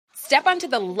Step onto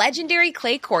the legendary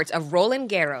clay courts of Roland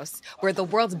Garros, where the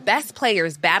world's best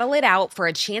players battle it out for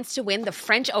a chance to win the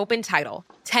French Open title.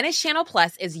 Tennis Channel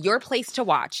Plus is your place to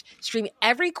watch. Stream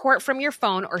every court from your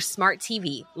phone or smart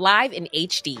TV, live in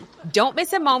HD. Don't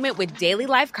miss a moment with daily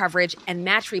live coverage and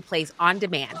match replays on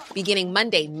demand, beginning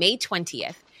Monday, May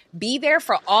 20th. Be there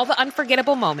for all the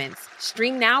unforgettable moments.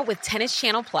 Stream now with Tennis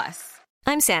Channel Plus.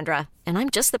 I'm Sandra, and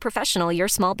I'm just the professional your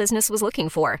small business was looking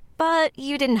for. But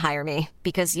you didn't hire me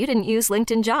because you didn't use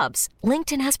LinkedIn Jobs.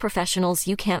 LinkedIn has professionals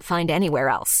you can't find anywhere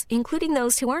else, including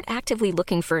those who aren't actively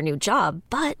looking for a new job,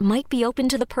 but might be open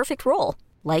to the perfect role,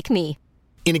 like me.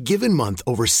 In a given month,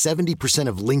 over 70%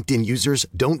 of LinkedIn users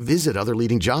don't visit other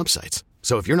leading job sites.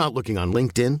 So if you're not looking on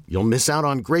LinkedIn, you'll miss out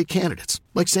on great candidates,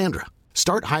 like Sandra.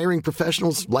 Start hiring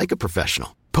professionals like a professional.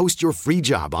 Post your free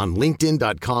job on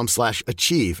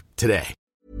linkedin.com/achieve today.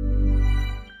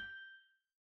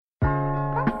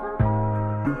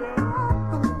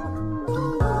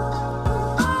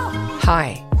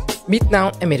 Hej, mit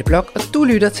navn er Mette Blok, og du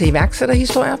lytter til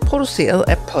iværksætterhistorier produceret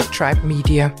af Podtribe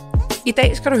Media. I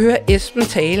dag skal du høre Esben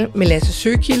tale med Lasse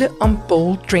Søkilde om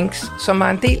Bold Drinks, som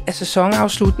var en del af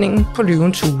sæsonafslutningen på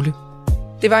Løvens Hule.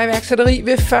 Det var iværksætteri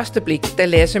ved første blik, da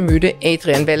Lasse mødte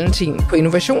Adrian Valentin på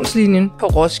innovationslinjen på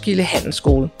Roskilde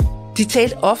Handelsskole. De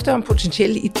talte ofte om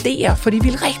potentielle idéer, for de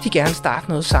ville rigtig gerne starte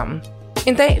noget sammen.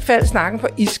 En dag faldt snakken på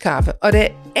iskaffe, og da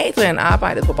Adrian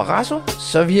arbejdede på Barrasso,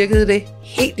 så virkede det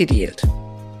helt ideelt.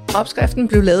 Opskriften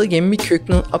blev lavet hjemme i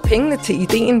køkkenet, og pengene til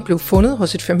ideen blev fundet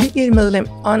hos et familiemedlem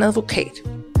og en advokat.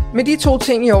 Med de to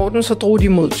ting i orden, så drog de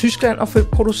mod Tyskland og fik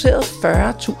produceret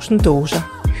 40.000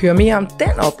 dåser. Hør mere om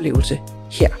den oplevelse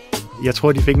her. Jeg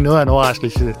tror, de fik noget af en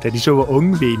overraskelse, da de så, hvor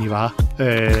unge vi egentlig var.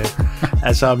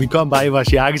 Altså, vi kom bare i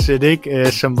vores jakkesæt,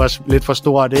 ikke? Som var lidt for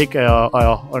stort, ikke?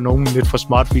 Og nogen lidt for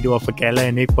småt, fordi det var for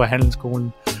galaen, ikke? På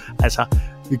handelsskolen. Altså,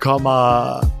 vi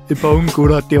kommer et par unge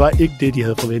gutter, det var ikke det, de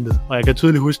havde forventet. Og jeg kan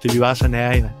tydeligt huske det, vi var så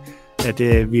nære, at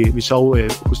vi sov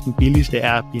hos den billigste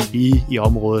Airbnb i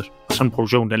området. Og sådan en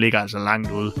produktion, der ligger altså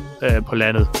langt ude på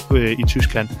landet i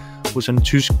Tyskland. Hos sådan en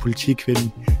tysk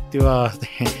politikvinde. Det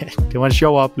var en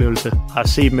sjov oplevelse at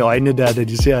se med øjnene der, da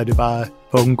de ser, at det bare er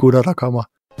unge gutter, der kommer.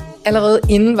 Allerede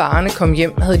inden varerne kom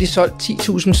hjem, havde de solgt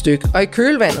 10.000 styk, og i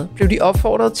kølvandet blev de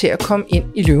opfordret til at komme ind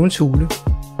i Løvens Hule.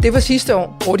 Det var sidste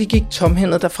år, hvor de gik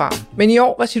tomhændet derfra. Men i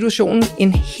år var situationen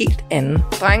en helt anden.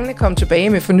 Drengene kom tilbage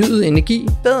med fornyet energi,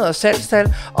 bedre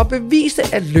salgstal og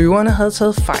beviste, at løverne havde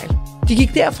taget fejl. De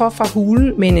gik derfor fra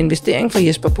hulen med en investering fra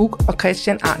Jesper Buch og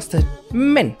Christian Arnstedt.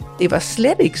 Men det var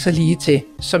slet ikke så lige til,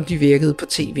 som de virkede på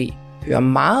tv. Hør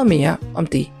meget mere om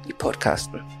det i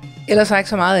podcasten. Ellers har jeg ikke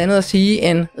så meget andet at sige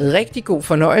end rigtig god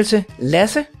fornøjelse.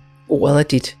 Lasse, ordet er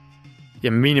dit.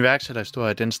 Jamen, min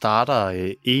iværksætterhistorie, den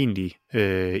starter egentlig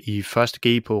i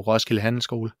 1.G på Roskilde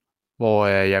Handelsskole, hvor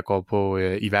jeg går på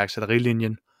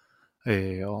iværksætterilinjen.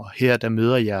 Og her der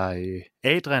møder jeg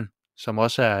Adrian, som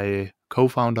også er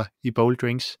co-founder i Bold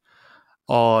Drinks.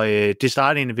 Og det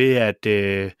starter egentlig ved, at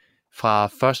fra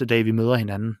første dag, vi møder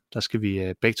hinanden, der skal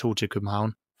vi begge to til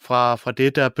København. Fra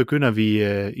det, der begynder vi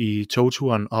i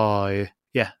togturen og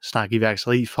snakke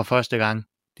iværksætteri fra første gang.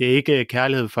 Det er ikke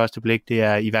kærlighed ved første blik, det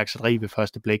er iværksætteri ved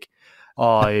første blik.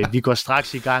 Og vi går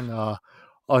straks i gang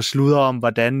og sluder om,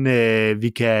 hvordan vi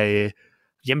kan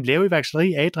lave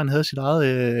iværksætteri. Adrian havde sit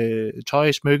eget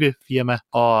tøj-smykkefirma,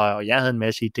 og jeg havde en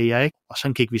masse idéer, ikke? Og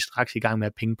sådan gik vi straks i gang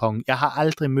med pingpong. Jeg har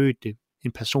aldrig mødt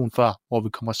en person før, hvor vi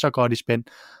kommer så godt i spænd,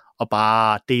 og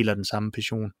bare deler den samme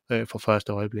passion fra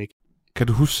første øjeblik. Kan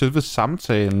du huske selve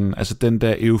samtalen, altså den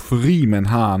der eufori, man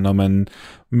har, når man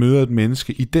møder et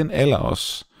menneske i den alder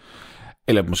også?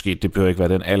 Eller måske, det behøver ikke være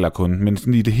den alder kun, men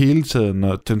sådan i det hele taget,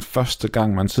 når den første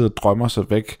gang, man sidder og drømmer sig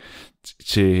væk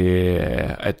til,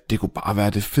 at det kunne bare være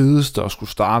det fedeste at skulle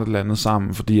starte et eller andet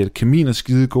sammen, fordi at kemien er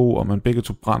skidegod, og man begge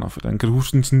to brænder for den. Kan du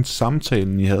huske sådan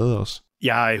samtalen, I havde også?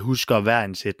 Jeg husker hver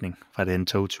en sætning fra den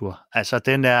togtur. Altså,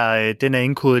 den er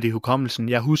indkodet i hukommelsen.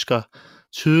 Jeg husker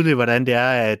tydeligt, hvordan det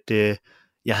er, at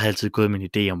jeg havde altid gået med en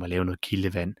idé om at lave noget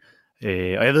kildevand.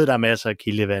 Og jeg ved, der er masser af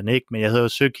kildevand, ikke? Men jeg hedder jo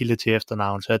Søkilde til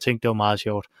efternavn, så jeg tænkte, det var meget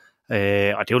sjovt. Og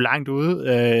det er jo langt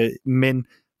ude, men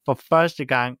for første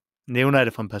gang nævner jeg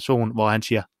det for en person, hvor han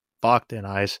siger, fuck, det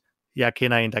er nice. Jeg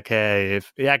kender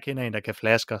en, der kan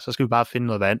flasker, så skal vi bare finde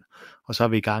noget vand, og så er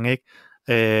vi i gang, ikke?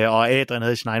 Og Adrian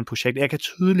havde sin egen projekt. Jeg kan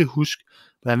tydeligt huske,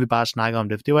 hvordan vi bare snakker om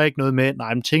det. Det var ikke noget med,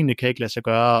 nej, men tingene kan ikke lade sig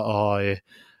gøre, og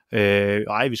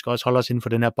vi skal også holde os inden for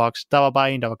den her boks. Der var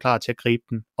bare en, der var klar til at gribe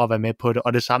den og være med på det,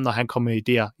 og det samme, når han kom med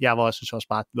idéer. Jeg var også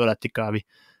bare, det gør vi.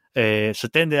 Så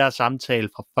den der samtale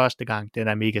fra første gang, den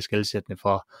er mega skelsættende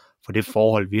for det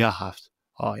forhold, vi har haft,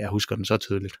 og jeg husker den så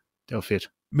tydeligt. Det var fedt.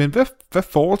 Men hvad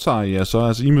foretager I så?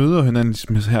 Altså, I møder hinanden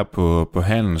ligesom her på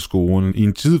handelsskolen i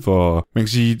en tid, hvor man kan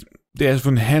sige, det er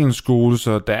selvfølgelig en handelsskole,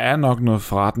 så der er nok noget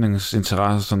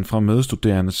forretningsinteresse sådan fra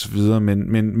medstuderende og så videre,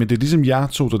 men det er ligesom jer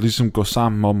to, der ligesom går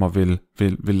sammen om at vil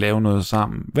lave noget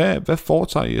sammen. Hvad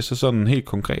foretager I så sådan helt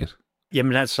konkret?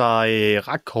 Jamen altså,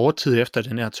 ret kort tid efter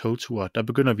den her togtur, der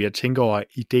begynder vi at tænke over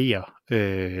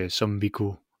idéer, som vi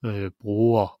kunne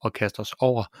bruge og kaste os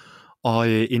over. Og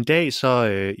en dag så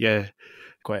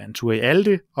går jeg en tur i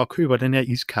Aldi og køber den her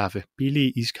iskaffe,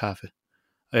 billig iskaffe.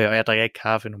 Og jeg drikker ikke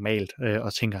kaffe normalt,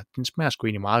 og tænker, den smager sgu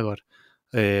egentlig meget godt.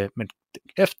 Men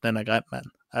efter den er grim, mand.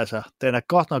 Altså, den er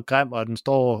godt nok grim, og den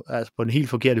står altså, på den helt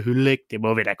forkerte hylde, ikke? Det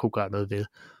må vi da kunne gøre noget ved.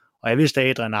 Og jeg vidste, at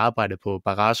Adrian arbejdede på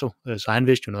Barrasso, så han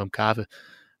vidste jo noget om kaffe.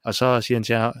 Og så siger han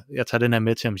til jer, jeg tager den her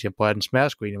med til ham og siger, at den smager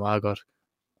sgu egentlig meget godt.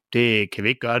 Det kan vi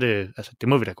ikke gøre det, altså det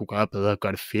må vi da kunne gøre bedre,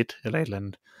 gøre det fedt eller et eller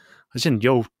andet. Og så siger han,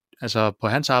 jo, altså på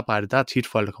hans arbejde, der er tit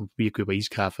folk, der kommer forbi og køber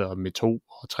iskaffe og med 2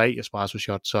 og 3 espresso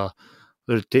shots, så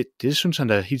det synes han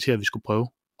da helt til, at vi skulle prøve.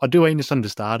 Og det var egentlig sådan,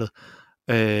 det startede.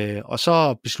 Og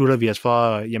så beslutter vi os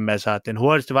for, jamen altså, den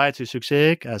hurtigste vej til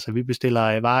succes, ikke? Altså vi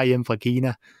bestiller varer hjem fra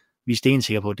Kina. Vi er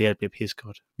stensikre på, at det her bliver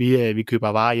pissegodt. Vi køber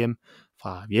varer hjem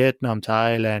fra Vietnam,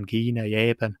 Thailand, Kina,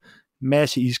 Japan.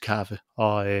 Masse iskaffe.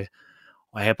 Og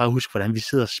jeg kan bare huske, hvordan vi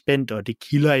sidder spændt, og det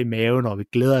kilder i maven, og vi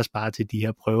glæder os bare til de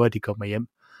her prøver, de kommer hjem.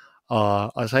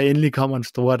 Og så endelig kommer en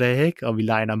stor dag, ikke? Og vi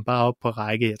liner dem bare op på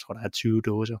række. Jeg tror, der er 20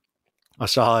 dåser. Og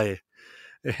så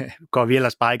går vi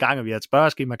ellers bare i gang, og vi har et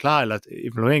spørgeskema klar, eller et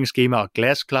evalueringsskema og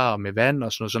glas klar, og med vand,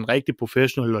 og sådan rigtig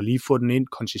professionelt, og lige få den ind,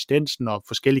 konsistensen og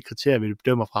forskellige kriterier, vi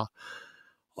bedømmer fra.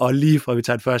 Og lige fra vi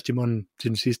tager det først i munden til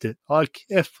den sidste, hold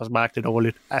kæft, hvor smagte det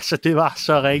dårligt. Altså, det var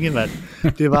så ringe, mand.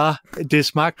 Det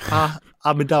smagte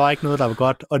bare, men der var ikke noget, der var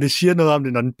godt. Og det siger noget om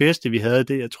det, når den bedste, vi havde,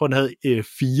 jeg tror, den havde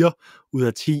 4 ud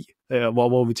af 10,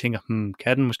 hvor vi tænker,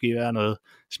 kan den måske være noget?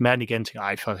 Smager den igen, tænker,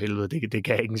 ej for helvede, det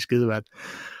kan ikke en skide, mand.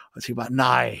 Og tænkte bare,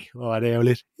 nej, hvor var det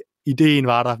ærgerligt. Ideen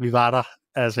var der, vi var der.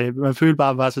 Altså, man følte bare,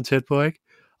 at vi var så tæt på, ikke?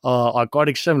 Og et godt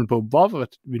eksempel på, hvorfor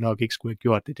vi nok ikke skulle have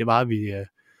gjort det, det var,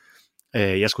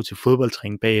 at jeg skulle til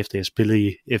fodboldtræning bagefter, jeg spillede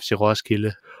i FC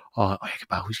Roskilde, og jeg kan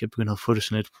bare huske, at jeg begyndte at få det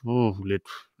sådan lidt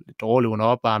dårligt under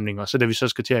opvarmning, og så da vi så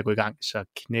skal til at gå i gang, så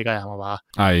knækker jeg mig bare.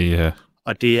 Ej, ja.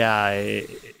 Og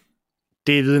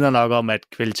det vidner nok om, at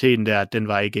kvaliteten der, den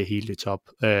var ikke helt i top.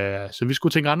 Så vi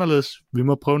skulle tænke anderledes. Vi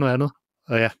må prøve noget andet.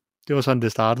 Og ja, det var sådan,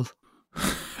 det startede.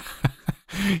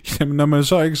 Jamen, når man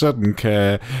så ikke sådan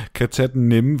kan tage den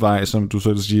nemme vej, som du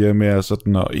så siger, med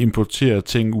sådan at importere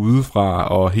ting udefra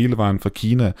og hele vejen fra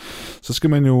Kina, så skal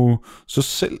man jo så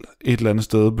selv et eller andet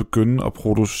sted begynde at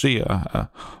producere.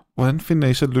 Hvordan finder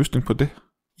I så løsning på det?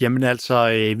 Jamen altså,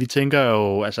 vi tænker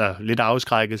jo, altså lidt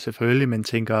afskrækket selvfølgelig, men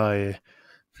tænker,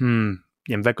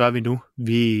 jamen hvad gør vi nu?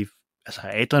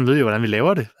 Adrian ved jo, hvordan vi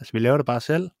laver det. Altså vi laver det bare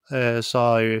selv.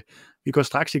 Så vi går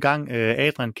straks i gang.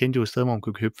 Adrian kendte jo et sted, hvor man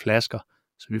kunne købe flasker.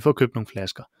 Så vi får købt nogle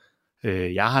flasker.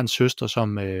 Jeg har en søster,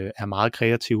 som er meget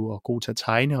kreativ og god til at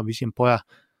tegne, og vi siger, prøv at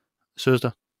søster,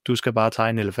 du skal bare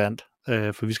tegne en elefant,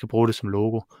 for vi skal bruge det som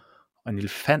logo. Og en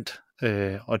elefant,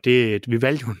 og vi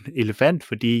valgte jo en elefant,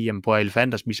 fordi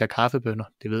elefanter spiser kaffebønner,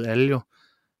 det ved alle jo.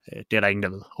 Det er der ingen, der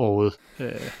ved overhovedet.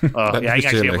 Og jeg er ikke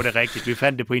engang sikker på det rigtigt. Vi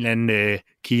fandt det på en eller anden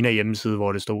Kina hjemmeside,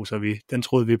 hvor det stod, så den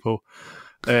troede vi på.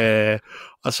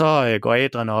 Og så går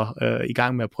Adrian i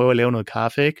gang med at prøve at lave noget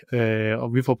kaffe, ikke?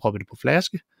 Og vi får proppet det på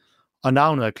flaske, og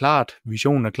navnet er klart,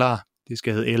 visionen er klar, det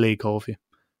skal hedde LA Coffee.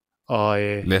 Og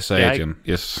Lasse Adrian,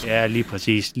 yes. Ja, lige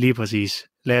præcis.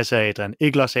 Lasse Adrian,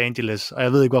 ikke Los Angeles, og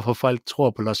jeg ved ikke, hvorfor folk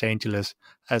tror på Los Angeles.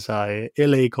 Altså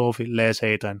LA Coffee, Lasse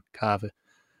Adrian, kaffe.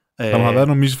 Der har været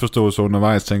nogle misforståelser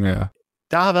undervejs, tænker jeg.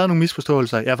 Der har været nogle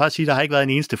misforståelser. Jeg vil faktisk sige, at der har ikke været en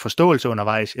eneste forståelse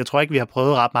undervejs. Jeg tror ikke, vi har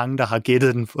prøvet ret mange, der har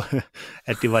gættet den,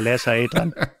 at det var Lasse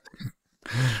Adrian.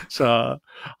 Så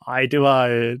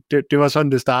det var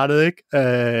sådan, det startede, ikke?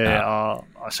 Ja.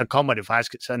 Og så kommer det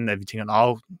faktisk sådan, at vi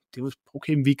tænker, det er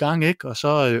okay, vi er i gang, ikke? Og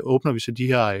så åbner vi så de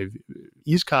her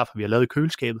iskaffer, vi har lavet i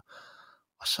køleskabet,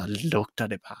 og så lugter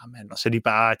det bare, mand. Og så de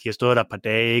har stået der et par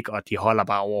dage, ikke? Og de holder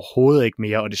bare overhovedet ikke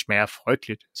mere, og det smager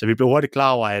frygteligt. Så vi blev hurtigt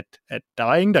klar over, at der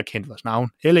var ingen, der kendte vores navn.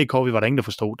 LA Coffee var der ingen, der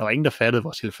forstod. Der var ingen, der fattede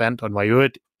vores elefant, og den var jo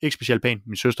ikke specielt pænt.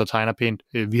 Min søster tegner pænt.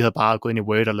 Vi havde bare gået ind i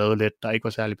Word og lavet lidt, der ikke var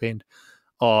særlig pænt.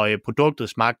 Og produktet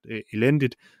smagte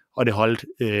elendigt, og det holdt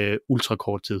ultra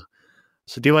kort tid.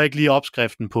 Så det var ikke lige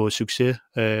opskriften på succes,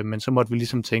 men så måtte vi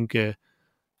ligesom tænke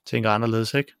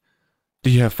anderledes, ikke?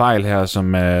 De her fejl her,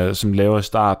 som laver i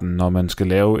starten, når man skal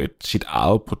lave sit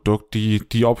eget produkt,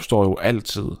 de opstår jo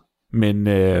altid. Men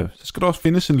så skal der også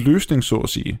findes en løsning, så at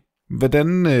sige.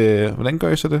 Hvordan gør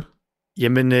I så det?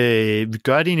 Jamen, vi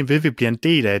gør det egentlig ved, at vi bliver en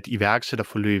del af et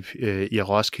iværksætterforløb i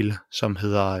Roskilde, som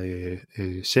hedder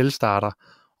Selvstarter.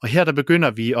 Og her der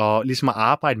begynder vi ligesom at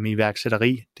arbejde med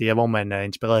iværksætteri. Det er, hvor man er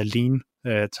inspireret af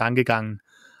lean-tankegangen.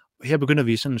 Og her begynder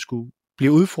vi sådan at skulle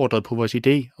blive udfordret på vores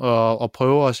idé, og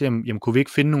prøve at se, jamen, kunne vi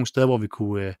ikke finde nogle steder, hvor vi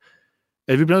kunne...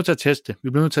 vi bliver nødt til at teste. Vi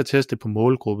bliver nødt til at teste på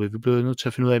målgruppe. Vi bliver nødt til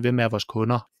at finde ud af, hvem er vores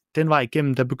kunder. Den vej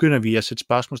igennem, der begynder vi at sætte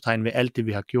spørgsmålstegn ved alt det,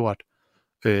 vi har gjort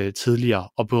tidligere,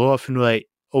 og prøve at finde ud af,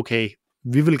 okay,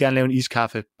 vi vil gerne lave en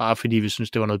iskaffe, bare fordi vi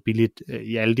synes, det var noget billigt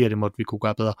i alle de her, det måtte vi kunne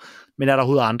gøre bedre. Men er der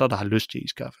overhovedet andre, der har lyst til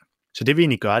iskaffe? Så det vi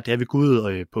egentlig gør, det er, at vi går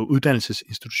ud på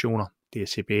uddannelsesinstitutioner, det er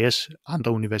CBS,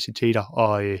 andre universiteter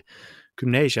og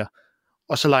gymnasier,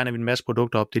 og så legner vi en masse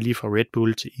produkter op, det er lige fra Red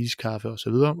Bull til iskaffe og så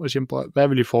videre, og siger, hvad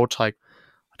vil I foretrække?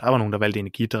 Og der var nogen, der valgte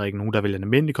energidrik, nogen, der valgte en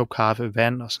almindelig kop kaffe,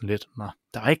 vand og sådan lidt. Nå,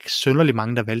 der var ikke synderligt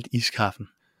mange, der valgte iskaffen.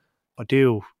 Og det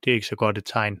er ikke så godt et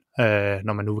tegn,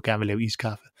 når man nu gerne vil lave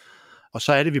iskaffe. Og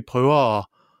så er det, vi prøver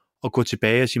at gå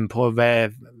tilbage og sige,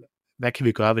 hvad kan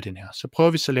vi gøre ved den her? Så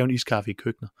prøver vi så at lave en iskaffe i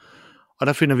køkkenet. Og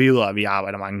der finder vi ud af, at vi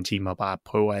arbejder mange timer og bare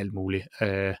prøver alt muligt.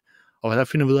 Og der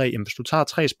finder vi ud af, at hvis du tager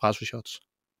 3 espresso shots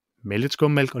med lidt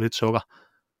skummælk og lidt sukker,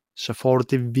 så får du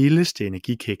det vildeste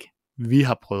energikick, vi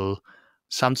har prøvet,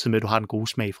 samtidig med, at du har den gode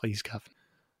smag fra iskaffen.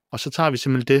 Og så tager vi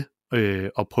simpelthen det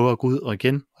og prøver at gå ud og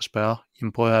igen og spørge,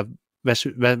 jamen prøv at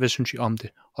hvad synes I om det?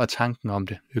 Og tanken om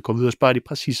det. Vi går videre og spørger de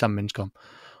præcis samme mennesker om.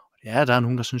 Ja, der er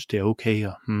nogen, der synes, det er okay.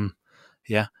 Og,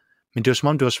 ja. Men det var som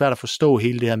om, det var svært at forstå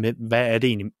hele det her med, hvad er det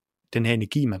egentlig, den her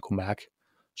energi, man kunne mærke.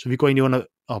 Så vi går egentlig under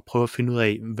og prøver at finde ud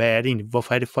af, hvad er det egentlig,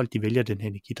 hvorfor er det folk, de vælger den her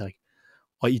energidrik.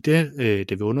 Og i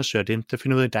det vi undersøger det, der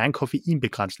finder vi ud af, at der er en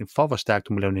koffeinbegrænsning for, hvor stærk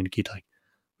du må lave en energidrik.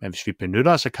 Men hvis vi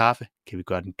benytter os af kaffe, kan vi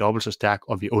gøre den dobbelt så stærk,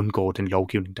 og vi undgår den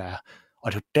lovgivning, der er.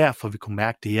 Og det er derfor, vi kunne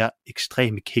mærke det her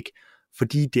ekstreme kick,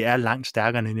 fordi det er langt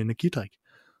stærkere end en energidrik.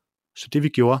 Så det vi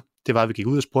gjorde, det var, at vi gik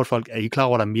ud og spurgte folk, er I klar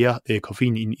over, at der er mere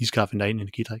koffein i en iskaffe, end der er i en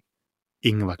energidrik?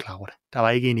 Ingen var klar over det. Der var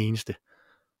ikke en eneste.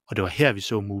 Og det var her, vi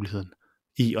så muligheden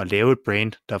i at lave et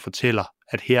brand, der fortæller,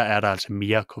 at her er der altså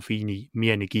mere koffein i,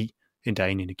 mere energi, end der er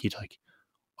i en energidrik.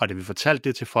 Og da vi fortalte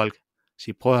det til folk,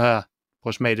 sige, prøv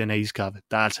at smage den her iskaffe,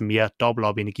 der er altså mere dobbelt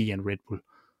op energi end Red Bull.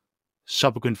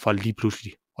 Så begyndte folk lige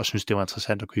pludselig at synes, det var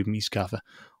interessant at købe en iskaffe.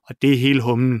 Og det er hele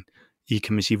humlen i,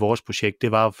 kan man sige, vores projekt,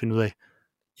 det var at finde ud af,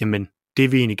 jamen,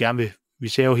 det vi egentlig gerne vil, vi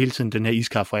ser jo hele tiden den her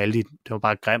iskaffe fra Aldi, det var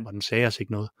bare grim, og den sagde os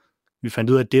ikke noget. Vi fandt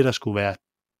ud af, at det, der skulle være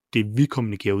det, vi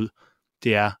kommunikerer ud,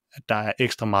 det er, at der er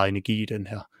ekstra meget energi i den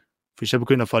her. For så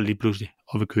begynder folk lige pludselig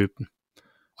at vil købe den.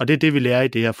 Og det er det, vi lærer i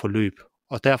det her forløb.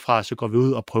 Og derfra så går vi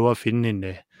ud og prøver at finde en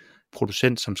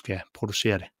producent, som skal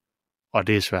producere det. Og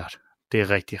det er svært. Det er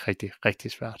rigtig, rigtig,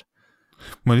 rigtig svært.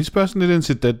 Må jeg lige spørge sådan lidt ind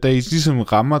til, da I ligesom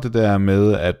rammer det der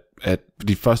med, at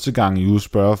de første gang I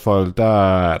udspørger folk,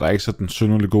 der er der ikke sådan en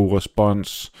synderlig god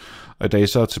respons, og da I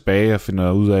så er tilbage og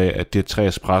finder ud af, at det 3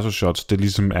 espresso shots, det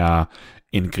ligesom er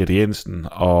ingrediensen,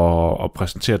 og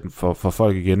præsenterer den for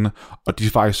folk igen, og de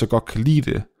faktisk så godt kan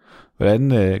lide det. Hvordan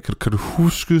kan du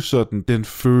huske sådan den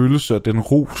følelse og den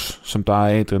ros, som der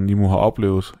er Adrian lige må have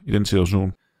oplevet i den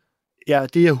situation? Ja,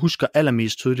 det jeg husker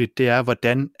allermest tydeligt, det er,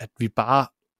 hvordan at vi bare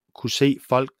kunne se,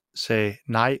 folk sagde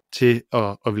nej til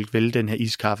at ville vælge den her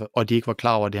iskaffe, og de ikke var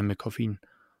klar over det her med koffein.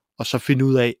 Og så finde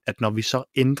ud af, at når vi så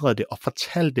ændrede det og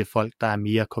fortalte folk, der er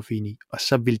mere koffein i, og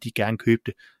så ville de gerne købe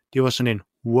det. Det var sådan en,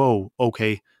 wow,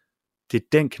 okay, det er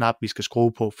den knap, vi skal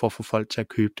skrue på, for at få folk til at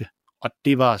købe det. Og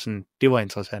det var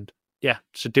interessant. Ja,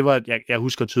 så det var, jeg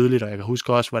husker tydeligt, og jeg kan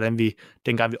huske også, hvordan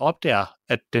dengang vi opdager,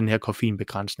 at den her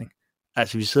koffeinbegrænsning,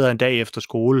 altså vi sidder en dag efter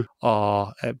skole,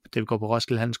 og da vi går på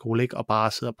Roskilde Handelsskole, ikke, og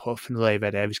bare sidder og prøver at finde ud af,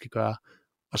 hvad det er, vi skal gøre.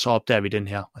 Og så opdager vi den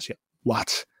her, og siger,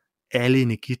 what? Alle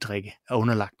energidrikke er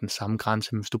underlagt den samme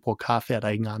grænse, men hvis du bruger kaffe, er der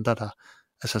ingen andre, der...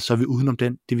 Altså, så er vi udenom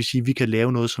den. Det vil sige, at vi kan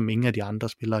lave noget, som ingen af de andre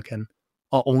spillere kan.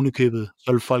 Og ovenikøbet,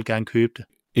 så vil folk gerne købe det.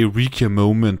 Eureka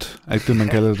moment, er ikke det, man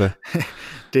kalder det?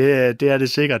 Det er det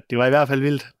sikkert. Det var i hvert fald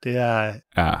vildt. Det er...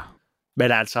 Ja.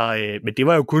 Men altså, men det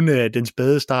var jo kun den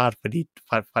spæde start, fordi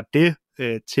fra det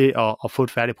til at få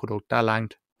et færdigt produkt, der er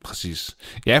langt. Præcis.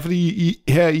 Ja, fordi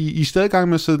I er stadig i gang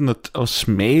med sådan at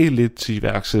smage lidt til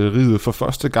iværksætteriet for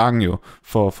første gang jo,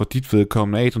 for dit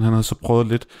vedkommende. Adrian, han havde så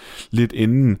prøvet lidt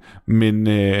inden, men,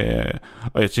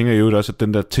 og jeg tænker jo også, at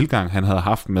den der tilgang, han havde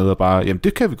haft med, at bare, jamen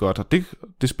det kan vi godt, og det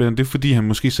er spændende, det er fordi, han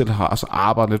måske selv har altså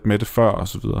arbejdet lidt med det før, og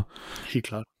så videre. Helt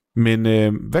klart. Men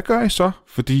hvad gør I så?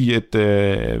 Fordi at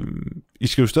I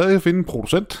skal jo stadig finde en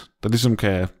producent, der ligesom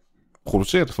kan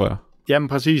producere det for jer. Jamen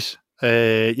præcis.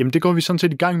 Jamen det går vi sådan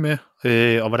set i gang med.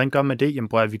 Og hvordan gør man det? Jamen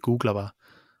prøv at vi googler bare.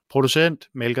 Producent,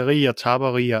 mælkerier,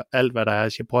 tapperier, alt hvad der er.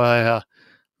 Jeg siger, prøv her.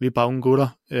 vi er bare unge gutter,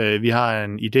 vi har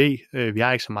en idé, vi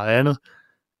har ikke så meget andet,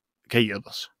 kan I hjælpe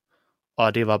os?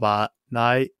 Og det var bare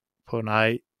nej, på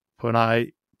nej, på nej,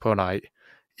 på nej.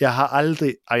 Jeg tror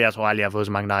aldrig, jeg har fået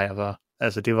så mange nejer før.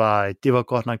 Altså, det var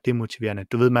godt nok demotiverende.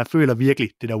 Du ved, man føler virkelig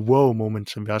det der wow-moment,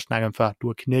 som vi også snakkede om før. Du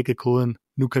har knækket koden,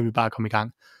 nu kan vi bare komme i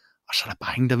gang. Og så er der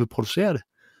bare ingen, der vil producere det.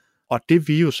 Og det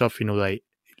vi jo så finder ud af,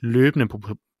 løbende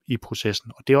i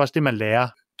processen, og det er også det, man lærer,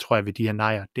 tror jeg, ved de her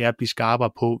nejer, det er at blive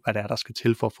skarpere på, hvad der er, der skal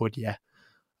til for at få et ja.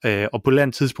 Og på et eller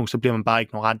andet tidspunkt, så bliver man bare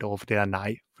ignorant over for det der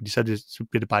nej, fordi så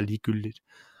bliver det bare ligegyldigt.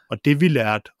 Og det vi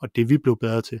lærte, og det vi blev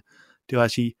bedre til, det var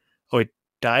at sige,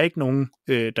 der er ikke nogen,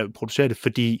 der vil producere det,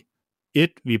 fordi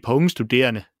vi er på unge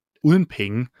studerende, uden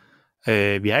penge,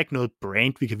 vi har ikke noget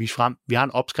brand, vi kan vise frem, vi har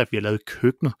en opskrift, vi har lavet i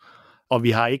køkkenet, og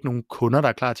vi har ikke nogen kunder, der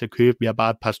er klar til at købe, vi har bare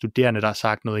et par studerende, der har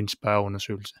sagt noget i en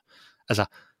spørgeundersøgelse. Altså,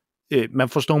 man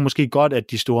forstår måske godt,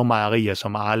 at de store mejerier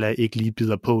som Arla ikke lige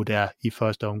bider på der i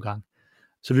første omgang.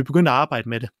 Så vi begyndte at arbejde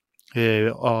med det,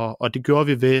 og det gjorde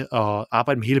vi ved at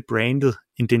arbejde med hele brandet,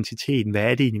 identiteten,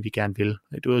 hvad er det egentlig, vi gerne vil.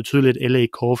 Det var jo tydeligt, at LA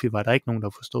Coffee var der ikke nogen, der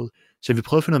forstod. Så vi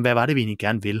prøvede at finde ud af, hvad var det, vi egentlig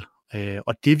gerne vil.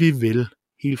 Og det vi vil,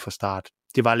 helt fra start,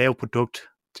 det var at lave produkt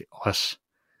til os.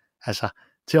 Altså,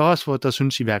 til os, hvor der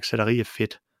synes iværksætteri er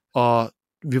fedt. Og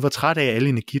vi var trætte af alle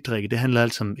energidrikke. Det handlede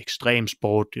altså om ekstrem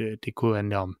sport. Det kunne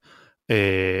handle om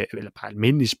eller bare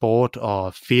almindelig sport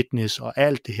og fitness og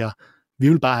alt det her. Vi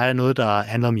vil bare have noget, der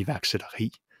handler om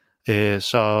iværksætteri.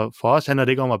 Så for os handler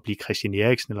det ikke om at blive Christian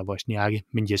Eriksen eller Wozniacki,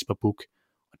 men Jesper Buch.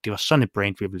 Og det var sådan et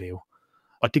brand, vi ville lave.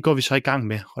 Og det går vi så i gang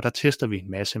med, og der tester vi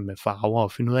en masse med farver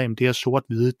og finder ud af, om det her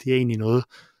sort-hvide, det er egentlig noget,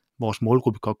 vores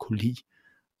målgruppe godt kunne lide.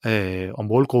 Og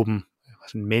målgruppen var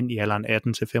sådan mænd i alderen 18-35.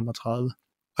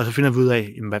 Og så finder vi ud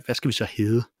af, jamen, hvad skal vi så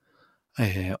hedde?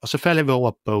 Og så falder vi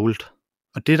over Bold.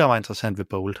 Og det, der var interessant ved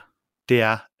Bold, det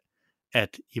er,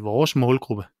 at i vores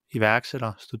målgruppe,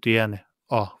 iværksættere, studerende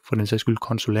og for den sags skyld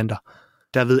konsulenter,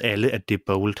 der ved alle, at det er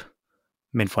Bold.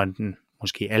 Men for den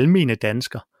måske almene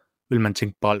dansker, vil man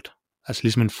tænke bold, altså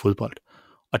ligesom en fodbold.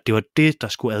 Og det var det, der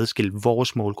skulle adskille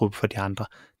vores målgruppe fra de andre.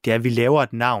 Det er, at vi laver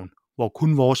et navn, hvor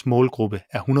kun vores målgruppe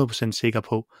er 100% sikker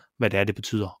på, hvad det er, det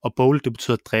betyder. Og bold, det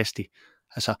betyder dristig.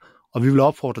 Altså, og vi vil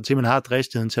opfordre til, at man har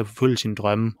dristigheden til at forfølge sine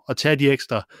drømme, og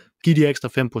give de ekstra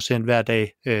 5% hver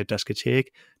dag, der skal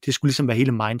tjekke. Det skulle ligesom være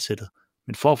hele mindsetet.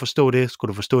 Men for at forstå det, skulle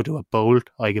du forstå, at det var bold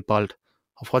og ikke bold.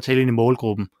 Og for at tale ind i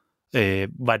målgruppen,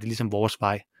 var det ligesom vores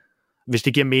vej. Hvis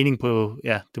det giver mening på,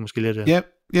 ja, det er måske lidt... Ja,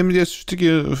 jamen jeg synes, det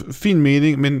giver fin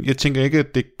mening, men jeg tænker ikke,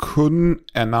 at det kun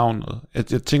er navnet.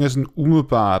 Jeg tænker sådan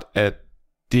umiddelbart, at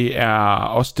det er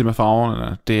også det med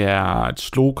farverne, det er et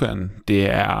slogan, det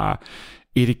er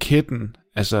etiketten,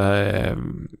 altså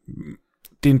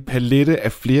det er en palette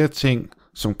af flere ting,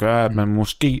 som gør, at man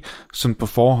måske sådan på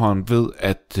forhånd ved,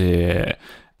 at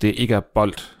det ikke er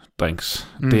bold drinks,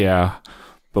 det er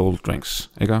bold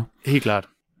drinks, ikke? Helt klart.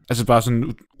 Altså bare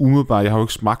sådan umiddelbart, jeg har jo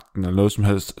ikke smagt den eller noget som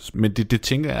helst, men det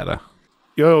tænker jeg da.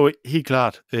 Jo, helt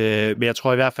klart. Men jeg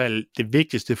tror i hvert fald, det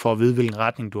vigtigste for at vide, hvilken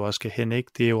retning du også skal hen,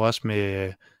 ikke? Det er jo også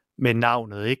med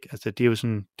navnet, ikke? Altså det er jo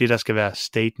sådan det, der skal være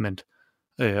statement.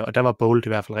 Og der var Bold i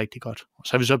hvert fald rigtig godt. Og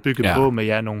så har vi så bygget på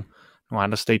med nogle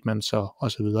andre statements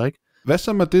og så videre, ikke? Hvad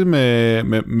så med det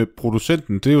med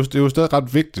producenten? Det er jo stadig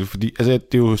ret vigtigt, fordi altså,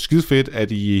 det er jo skide fedt,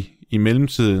 at i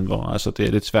mellemtiden, hvor altså, det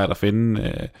er lidt svært at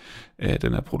finde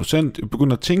den her producent,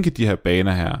 begynder at tænke de her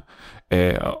baner her.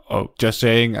 Og just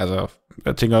saying, altså,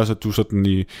 jeg tænker også, at du sådan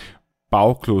i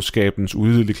bagklogskabens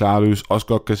udvidelige klarløs også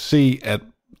godt kan se, at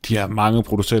de her mange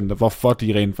producenter, hvorfor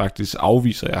de rent faktisk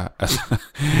afviser jer. Altså,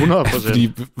 100%.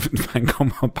 Fordi man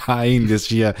kommer bare egentlig og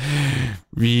siger,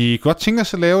 vi godt tænker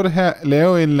os at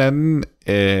lave en eller anden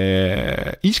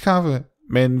iskaffe,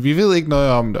 men vi ved ikke noget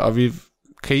om det, og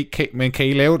men kan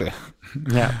I lave det?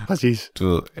 Ja, præcis. Du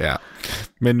ved, ja.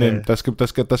 Men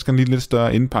der skal lige lidt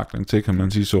større indpakning til, kan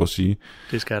man sige, så at sige.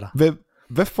 Det skal der.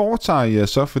 Hvad foretager I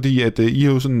så, fordi at I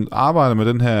har jo sådan arbejdet med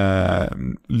den her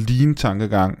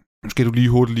lean-tankegang? Måske du lige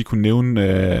hurtigt kunne nævne,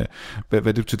 hvad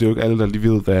det betyder. Det er jo ikke alle, der lige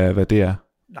ved, hvad det er.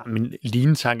 Nej, men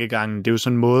lean-tankegangen, det er jo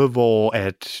sådan en måde, hvor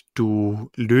at du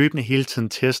løbende hele tiden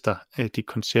tester dit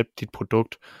koncept, dit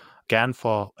produkt, gerne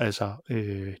for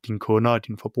dine kunder og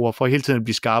dine forbrugere, for hele tiden at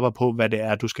blive skarpere på, hvad det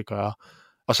er, du skal gøre.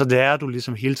 Og så lærer du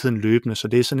ligesom hele tiden løbende, så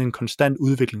det er sådan en konstant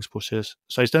udviklingsproces.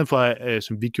 Så i stedet for,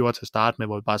 som vi gjorde til at starte med,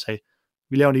 hvor vi bare sagde,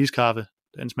 vi laver en iskaffe,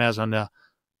 den smager sådan der,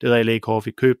 det er LA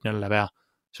Coffee, køb den eller lad være.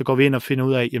 Så går vi ind og finder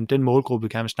ud af, jamen den målgruppe vi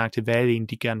gerne vil snakke til, hvad er det egentlig,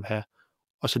 de gerne vil have.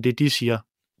 Og så det, de siger,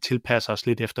 tilpasser os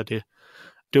lidt efter det.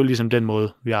 Det er jo ligesom den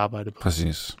måde, vi arbejder på.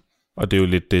 Præcis. Og det er jo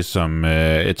lidt det, som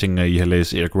jeg tænker, I har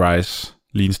læst Eric Rice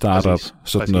Lean Startup, Præcis.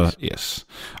 sådan noget. Yes.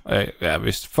 Ja,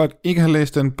 hvis folk ikke har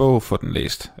læst den bog, får den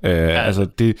læst.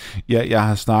 Altså, jeg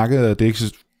har snakket, det er ikke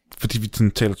så, fordi vi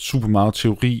sådan taler super meget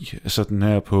teori, sådan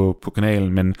her på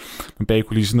kanalen, men bag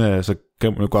kulisserne, så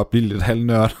kan man jo godt blive lidt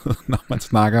halvnørdet, når man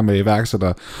snakker med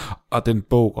iværksættere. Og den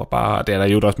bog går bare, der er der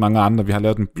jo også mange andre. Vi har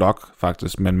lavet en blog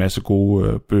faktisk med en masse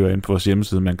gode bøger inde på vores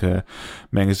hjemmeside, man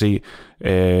kan se.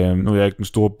 Nu er jeg ikke den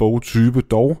store bogtype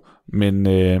dog, men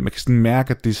man kan sådan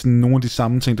mærke, at det er sådan nogle af de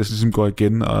samme ting, der ligesom går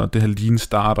igen, og det her Lean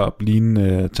Startup,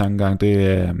 Lean tankegang,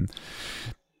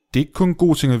 det er ikke kun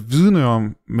gode ting at vidne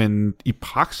om, men i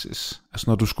praksis, altså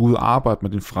når du skal ud og arbejde med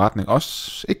din forretning,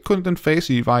 også ikke kun den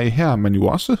fase, I var i her, men jo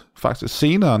også faktisk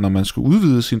senere, når man skal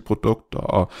udvide sine produkter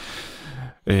og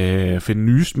finde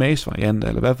nye smagsvarianter,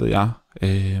 eller hvad ved jeg.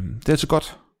 Det er altså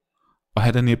godt at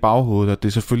have den i baghovedet, at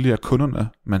det selvfølgelig er kunderne,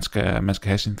 man skal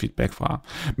have sin feedback fra.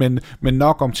 Men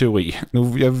nok om teori. Nu,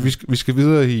 vi skal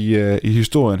videre i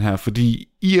historien her, fordi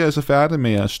I er altså færdige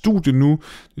med jeres studie nu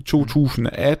i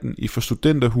 2018. I får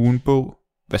studenterhuen på.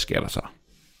 Hvad sker der så?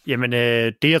 Jamen,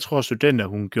 det jeg tror,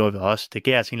 studenterhuen gjorde ved os, det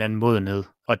gav os en eller anden modenhed.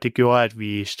 Og det gjorde, at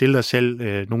vi stillede os selv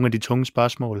nogle af de tunge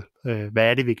spørgsmål. Hvad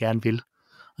er det, vi gerne vil?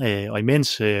 Og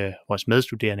imens vores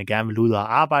medstuderende gerne vil ud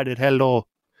og arbejde et halvt år,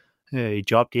 i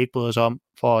job, de ikke bryder sig om,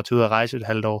 for at tage ud og rejse et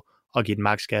halvt år og give den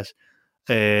maks gas,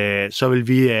 så vil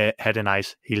vi have det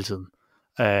nice hele tiden.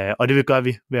 Og det gør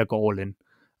vi ved at gå all in.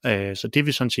 Så det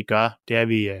vi sådan set gør, det er, at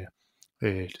vi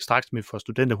straks med for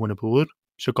studenterhunde på hovedet,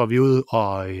 så går vi ud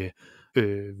og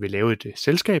vil lave et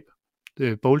selskab,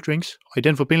 Bold Drinks, og i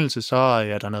den forbindelse, så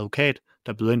er der en advokat,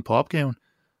 der byder ind på opgaven,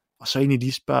 og så egentlig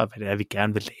lige spørger, hvad det er, vi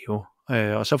gerne vil lave.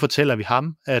 Og så fortæller vi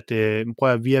ham, at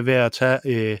vi er ved at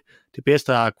tage det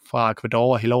bedste fra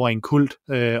Ecuador og hælde over i en kult,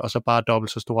 og så bare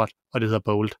dobbelt så stort, og det hedder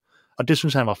Bold. Og det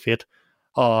synes han var fedt.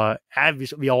 Og ja,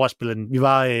 vi overspillede den. Vi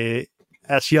var,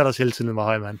 jeg siger dig selv, tiden var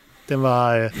høj, mand. Den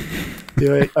var,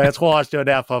 og jeg tror også, det var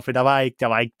derfor, for der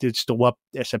var ikke det store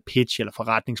pitch eller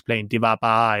forretningsplan. Det var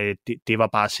bare, det var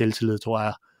bare selvtillid, tror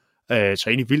jeg. Så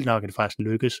egentlig vildt nok, at det faktisk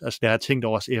lykkes. Altså, det har jeg tænkt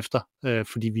over os efter,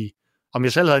 fordi om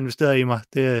jeg selv havde investeret i mig,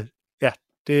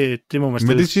 det må man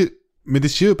stille. Men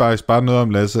det siger jo bare noget om,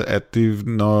 Lasse, at det,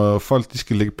 når folk de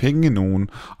skal lægge penge i nogen,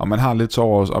 og man har lidt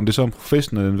over os, om det så er en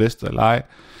professionel investor eller ej,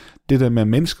 det der med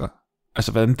mennesker,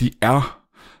 altså hvordan de er,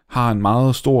 har en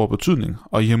meget stor betydning,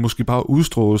 og I har måske bare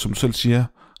udstrålet, som du selv siger,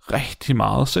 rigtig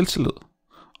meget selvtillid.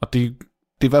 Og det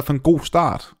er i hvert fald en god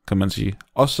start, kan man sige.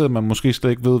 Også selvom man måske slet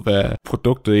ikke ved, hvad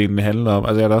produktet egentlig handler om.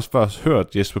 Altså jeg har da også først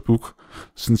hørt Jesper Buch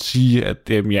sådan sige, at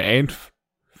jeg anede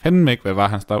fandme ikke, hvad var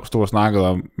han stod og snakkede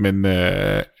om, men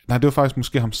nej, det var faktisk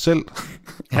måske ham selv.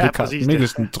 Ja, præcis.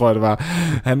 Mikkelsen, tror jeg det var.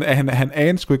 Han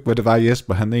anede sgu ikke, hvad det var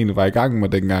Jesper, han egentlig var i gang med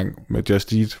dengang med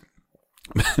Just Eat.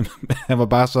 Men han var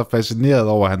bare så fascineret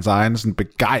over hans egen sådan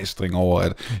begejstring over,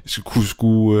 at jeg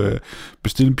skulle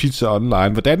bestille en pizza online.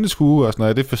 Hvordan det skulle og sådan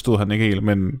noget, det forstod han ikke helt,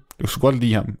 men jeg skulle godt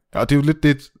lide ham. Og det er jo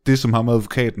lidt det som ham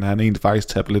advokaten, han egentlig faktisk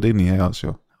tager lidt ind i her også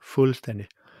jo. Fuldstændig.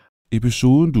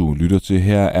 Episoden, du lytter til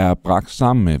her, er bragt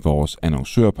sammen med vores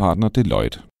annoncørpartner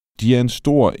Deloitte. De er en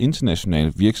stor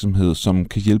international virksomhed, som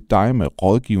kan hjælpe dig med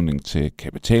rådgivning til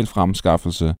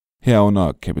kapitalfremskaffelse,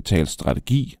 herunder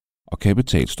kapitalstrategi og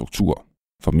kapitalstruktur.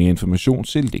 For mere information,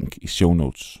 se link i show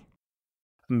notes.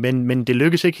 Men det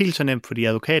lykkes ikke helt så nemt, fordi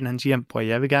advokaten han siger, at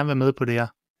jeg vil gerne være med på det her,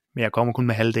 men jeg kommer kun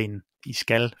med halvdelen. I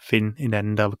skal finde en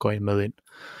anden, der vil gå med ind.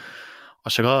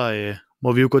 Og så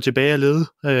må vi jo gå tilbage og lede,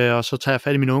 og så tager jeg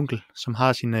fat i min onkel, som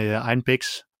har sin egen bæks,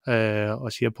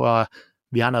 og siger på, at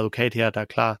vi har en advokat her, der er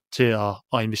klar til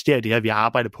at investere i det her. Vi har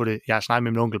arbejdet på det. Jeg har snakket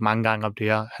med min onkel mange gange om det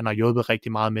her. Han har hjulpet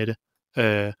rigtig meget med det.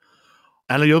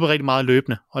 Han har hjulpet rigtig meget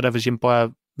løbende, og derfor siger han, at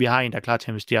vi har en, der er klar til at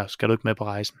investere. Skal du ikke med på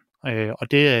rejsen?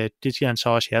 Og det siger han så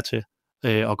også ja til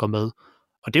at gå med.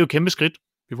 Og det er jo et kæmpe skridt.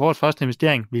 Vi får vores første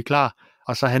investering, vi er klar,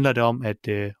 og så handler det om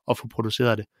at få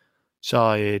produceret det.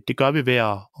 Så det gør vi ved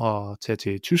at tage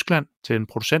til Tyskland, til en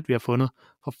producent, vi har fundet.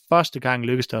 For første gang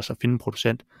lykkedes det os at finde en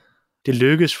producent. Det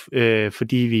lykkes,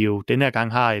 fordi vi jo denne her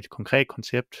gang har et konkret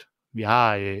koncept. Vi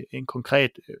har et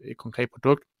konkret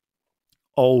produkt,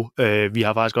 og vi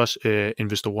har faktisk også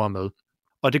investorer med.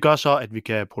 Og det gør så, at vi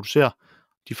kan producere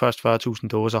de første 40.000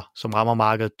 dåser, som rammer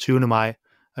markedet 20. maj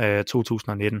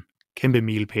 2019. Kæmpe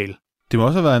milepæl. Det må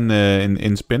også have været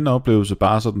en spændende oplevelse,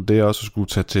 bare sådan det også at skulle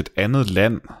tage til et andet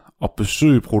land og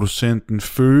besøge producenten,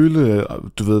 føle,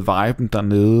 du ved, viben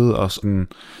dernede, og sådan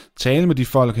tale med de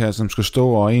folk her, som skal stå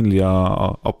og egentlig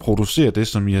og producere det,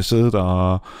 som I har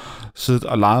siddet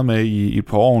og leget med i et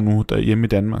par år nu hjemme i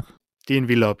Danmark. Det er en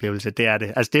vild oplevelse, det er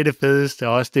det. Altså det er det fedeste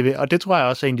også, og det tror jeg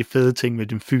også er en af de fede ting med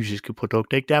den fysiske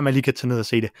produkt, ikke? Det er, at man lige kan tage ned og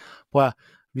se det. Prøv at,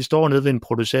 Vi står nede ved en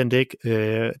producent, ikke?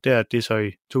 Det er så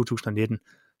i 2019.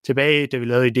 Tilbage, da vi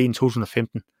lavede ideen i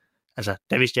 2015, altså,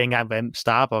 der vidste jeg ikke engang, hvad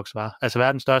Starbucks var. Altså,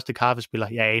 verdens største kaffespiller.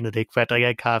 Jeg anede det ikke, for jeg drikker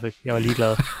ikke kaffe. Jeg var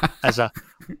ligeglad. Altså,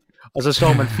 og så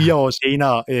står man 4 år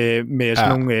senere med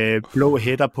sådan nogle blå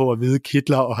hætter på og hvide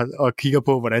kitler og kigger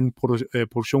på, hvordan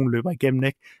produktionen løber igennem,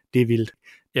 ikke? Det er vildt.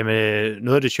 Jamen,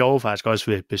 noget af det sjove faktisk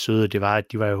også ved besøget, det var,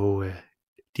 at de har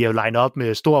jo lined op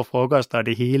med stor frokost og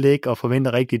det hele, ikke? Og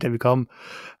forventer rigtigt, da vi kom.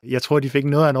 Jeg tror, de fik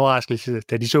noget af en overraskelse,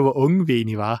 da de så, hvor unge vi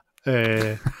egentlig var.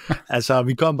 Altså,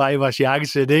 vi kom bare i vores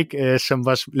jakkesæt, ikke? Som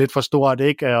var lidt for stort,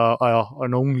 ikke? Og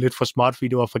nogen lidt for småt, fordi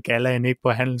det var for galaen, ikke?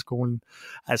 På handelsskolen.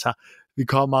 Altså, vi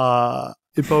kommer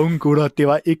et par unge gutter, det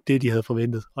var ikke det, de havde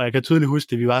forventet. Og jeg kan tydeligt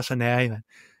huske, at vi var så nære,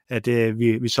 at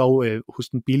vi sov hos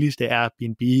den billigste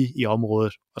Airbnb i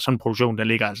området. Og sådan en produktion, der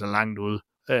ligger altså langt ude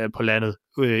på landet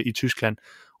i Tyskland,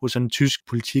 hos sådan en tysk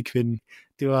politikvinde.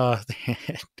 Det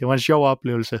var en sjov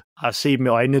oplevelse at se dem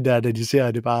med øjnene der, da de ser,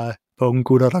 at det er bare på unge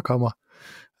gutter, der kommer.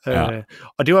 Ja.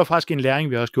 Og det var faktisk en læring,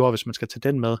 vi også gjorde, hvis man skal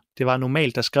tage den med. Det var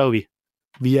normalt, der skrev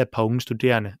vi er et par unge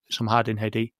studerende, som har den her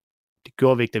idé. Det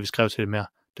gjorde vi ikke, da vi skrev til det mere.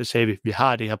 Der sagde vi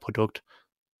har det her produkt.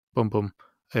 Bum, bum.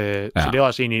 Så det er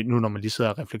også egentlig, nu når man lige sidder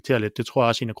og reflekterer lidt, det tror jeg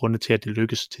også er en af grundene til, at det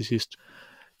lykkes til sidst.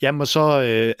 Jamen, og så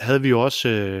havde vi jo også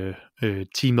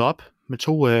teamet op med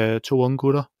to unge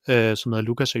gutter, som hedder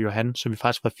Lukas og Johan, så vi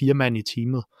faktisk var 4 mand i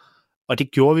teamet. Og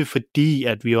det gjorde vi, fordi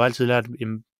at vi jo altid lærte,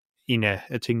 en af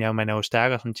tingene er, at man er jo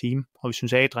stærkere som team, og vi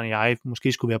synes, at Adrian og jeg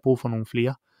måske skulle være brug for nogle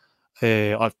flere,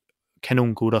 og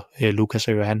kanon gutter, Lukas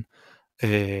og Johan.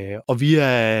 Og vi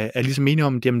er ligesom enige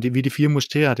om, at vi er de 4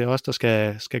 musterer, det er os, der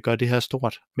skal gøre det her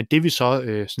stort. Men det vi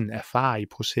så sådan erfarer i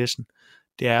processen,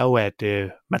 det er jo, at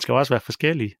man skal jo også være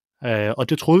forskellige. Og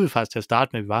det troede vi faktisk til at starte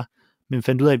med, at vi var. Men vi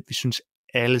fandt ud af, at vi synes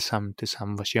alle sammen det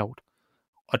samme var sjovt.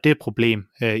 Og det er et problem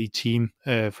i team,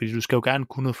 fordi du skal jo gerne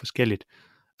kunne noget forskelligt.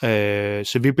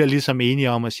 Så vi bliver ligesom enige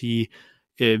om at sige,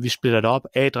 vi splitter det op,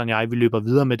 Adrian og jeg, vi løber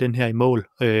videre med den her i mål,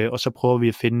 og så prøver vi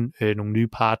at finde nogle nye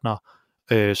partnere,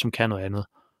 som kan noget andet.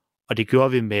 Og det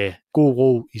gjorde vi med god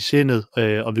ro i sindet,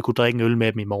 og vi kunne drikke en øl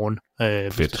med dem i morgen,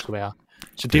 hvis det skulle være.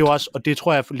 Så det er jo også, og det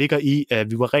tror jeg ligger i,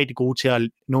 at vi var rigtig gode til at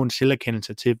nå en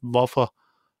selverkendelse til, hvorfor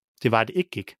det var, det ikke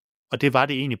gik. Og det var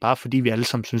det egentlig bare, fordi vi alle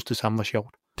sammen synes det samme var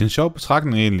sjovt. Det er en sjov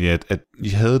betragtning egentlig, at I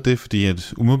havde det, fordi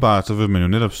at umiddelbart, så vil man jo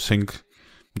netop tænke,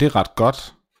 det er ret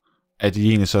godt, at I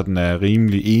egentlig sådan er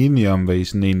rimelig enige om, hvad I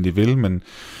sådan egentlig vil,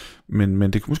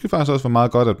 men det kan måske faktisk også være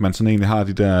meget godt, at man sådan egentlig har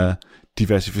de der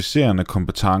diversificerende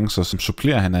kompetencer, som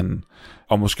supplerer hinanden,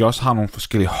 og måske også har nogle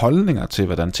forskellige holdninger til,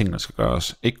 hvordan tingene skal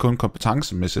gøres. Ikke kun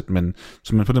kompetencemæssigt, men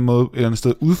som man på den måde et eller andet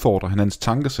sted udfordrer hinandens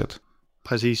tankesæt.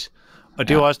 Præcis. Og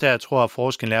det er jo også der, jeg tror, at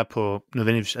forskellen er på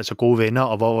nødvendigvis altså gode venner,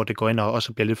 og hvor det går ind og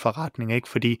også bliver lidt forretning, ikke?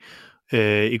 Fordi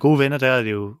i gode venner, det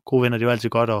er jo altid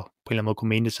godt at på en eller anden måde kunne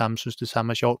mene det samme, synes det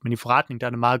samme er sjovt, men i forretning, der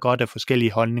er det meget godt, at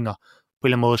forskellige holdninger på en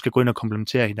eller anden måde skal gå ind og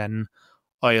komplementere hinanden.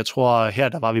 Og jeg tror, her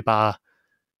der var vi bare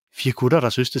 4 gutter, der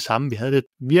synes det samme. Vi havde det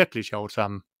virkelig sjovt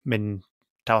sammen, men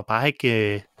der var bare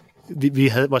ikke...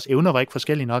 vores evner var ikke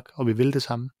forskellige nok, og vi ville det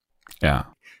samme. Ja.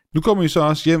 Nu kommer I så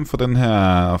også hjem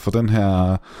fra den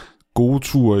her gode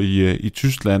tur i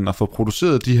Tyskland, og får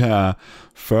produceret de her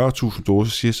 40.000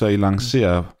 doser, siger så I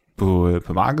lancerer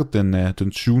på markedet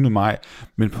den 20. maj.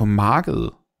 Men på markedet,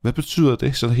 hvad betyder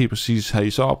det så helt præcis? Har I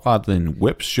så oprettet en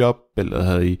webshop, eller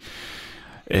havde I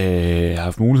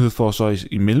haft mulighed for så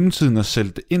i mellemtiden at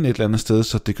sælge det ind et eller andet sted,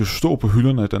 så det kan stå på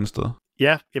hylderne et andet sted?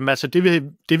 Ja, jamen altså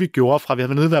det vi gjorde fra, vi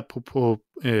havde været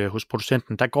nede hos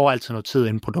producenten, der går altid noget tid,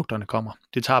 inden produkterne kommer.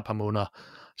 Det tager et par måneder.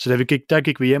 Så der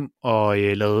gik vi hjem og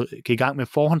gik i gang med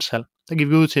forhåndssalg. Der gik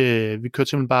vi ud vi kørte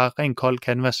simpelthen bare ren kold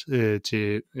canvas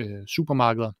til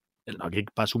supermarkeder, eller nok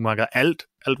ikke bare supermarkeder, alt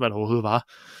hvad der overhovedet var.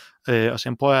 Og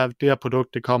så prøv at det her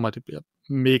produkt, det kommer, det bliver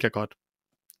mega godt,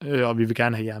 og vi vil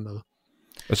gerne have jer med.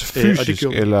 Altså fysisk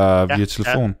eller via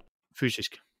telefon? Ja,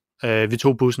 fysisk. Vi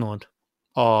tog bussen rundt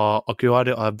og gjorde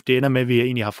det, og det ender med, at vi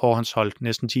egentlig har forhåndsholdt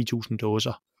næsten 10.000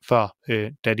 dåser, før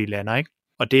da de lander, ikke?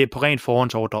 Og det er på rent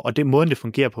forhåndsordre, og det måden, det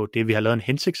fungerer på, det er, at vi har lavet en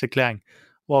hensigtserklæring,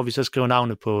 hvor vi så skriver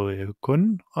navnet på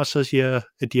kunden, og så siger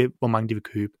de, hvor mange de vil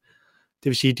købe. Det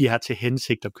vil sige, at de har til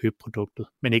hensigt at købe produktet,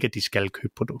 men ikke, at de skal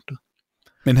købe produktet.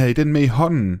 Men havde I den med i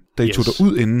hånden, da I tog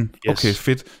derud inden? Yes. Okay,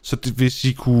 fedt. Så hvis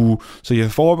I kunne, så jeg har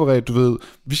forberedt, du ved,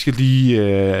 vi skal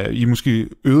lige, I måske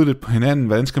øve lidt på hinanden,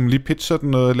 hvordan skal man lige pitche sådan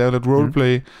noget, lave lidt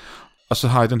roleplay, og så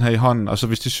har I den her i hånden, og så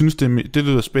hvis de synes, det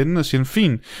lyder spændende, og siger,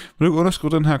 fint, vil du ikke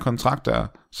underskrive den her kontrakt der,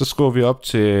 så skriver vi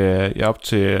op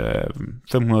til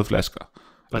 500 flasker.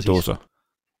 Præcis. Dåser.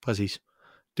 Præcis.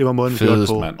 Det var måden, vi gjorde det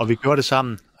på, mand. og vi gjorde det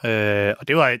sammen. Og det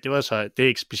er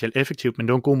ikke specielt effektivt, men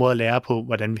det var en god måde at lære på,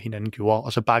 hvordan vi hinanden gjorde,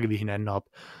 og så bakkede vi hinanden op.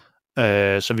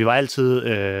 Så vi var altid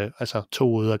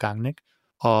 2 ude af gangen, ikke?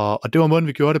 Og det var måden,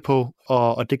 vi gjorde det på,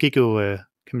 og det gik jo,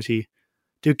 kan man sige,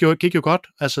 gik jo godt.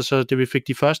 Altså, så det vi fik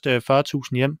de første 40.000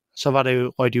 hjem, så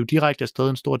røg de jo direkte afsted,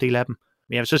 en stor del af dem.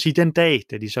 Men jeg vil så sige, den dag,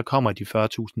 da de så kommer, de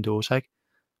 40.000 dåser, ikke?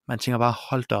 Man tænker bare,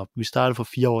 hold da op, vi startede for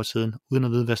 4 år siden, uden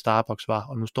at vide, hvad Starbucks var,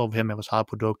 og nu står vi her med vores eget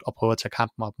produkt, og prøver at tage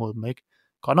kampen op mod dem, ikke?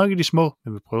 Godt nok i de små,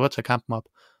 men vi prøver at tage kampen op.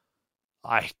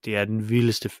 Ej, det var den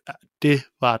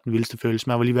vildeste følelse.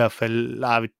 Man var lige ved at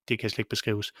falde, det kan slet ikke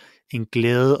beskrives. En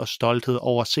glæde og stolthed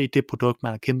over at se det produkt,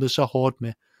 man har kæmpet så hårdt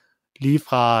med. Lige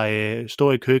fra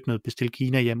stå i køkkenet, bestille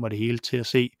Kina hjem og det hele, til at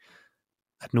se,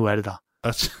 at nu er det der.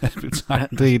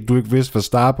 Det du ikke vidste, hvad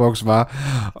Starbucks var,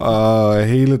 og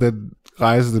hele den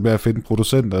rejse med at finde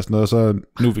producenter og sådan noget, så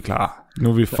nu er vi klar. Nu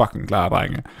er vi fucking klar,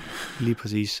 drenge. Lige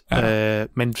præcis. Ja.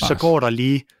 Men så går der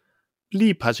lige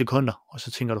et par sekunder, og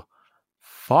så tænker du,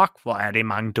 fuck, hvor er det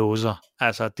mange dåser.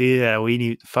 Altså, det er jo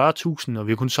egentlig 40.000, og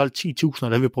vi har kun solgt 10.000, og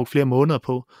det har vi brugt flere måneder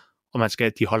på, og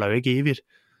de holder jo ikke evigt.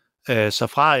 Så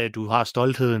fra at du har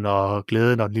stoltheden og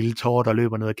glæden og den lille tårer, der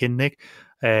løber ned ad kinden,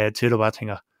 ikke? Til du bare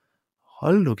tænker,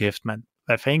 hold nu kæft, mand.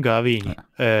 Hvad fanden gør vi egentlig?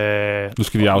 Ja. Nu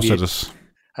skal vi afsættes.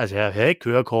 Altså, jeg havde ikke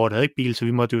kørekort, jeg havde ikke bil, så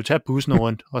vi måtte jo tage bussen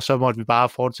rundt, og så måtte vi bare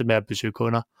fortsætte med at besøge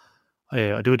kunder.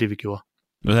 Og det var det, vi gjorde.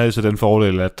 Nu havde jeg så den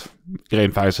fordel, at de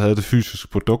rent faktisk havde det fysiske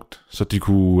produkt, så de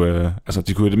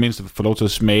kunne i det mindste få lov til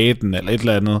at smage den, eller et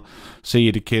eller andet, se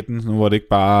etiketten. Nu var det ikke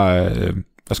bare,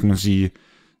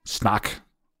 snak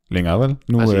længere, vel?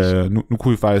 Nu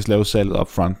kunne vi faktisk lave salget up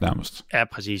front nærmest. Ja,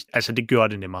 præcis. Altså, det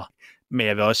gjorde det nemmere. Men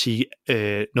jeg vil også sige,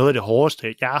 noget af det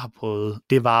hårdeste, jeg har prøvet,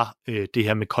 det var det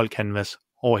her med kold canvas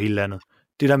over hele landet.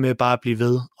 Det der med bare at blive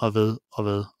ved,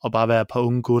 og bare være et par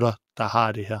unge gutter, der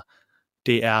har det her,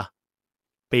 det er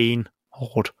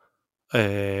benhårdt.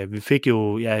 Vi fik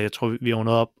jo, jeg tror, vi var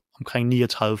nået op omkring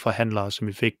 39 forhandlere, som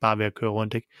vi fik bare ved at køre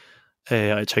rundt, ikke? Og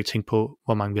jeg tør ikke tænke på,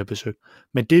 hvor mange vi har besøgt.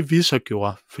 Men det vi så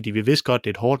gjorde, fordi vi vidste godt, det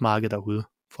er et hårdt marked derude,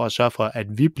 for at sørge for, at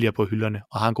vi bliver på hylderne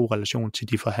og har en god relation til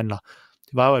de forhandlere,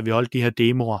 det var jo, at vi holdt de her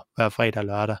demoer hver fredag og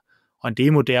lørdag. Og en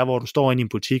demo, det er, hvor du står inde i en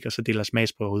butik, og så deler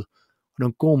smagsprøver ud. Og det er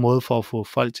en god måde for at få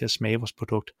folk til at smage vores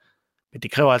produkt. Men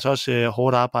det kræver altså også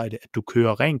hårdt arbejde, at du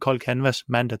kører ren kold canvas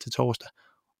mandag til torsdag,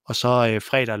 og så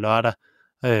fredag og lørdag,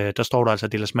 der står du altså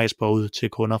og deler smagsprøver ud til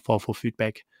kunder for at få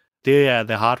feedback. Det er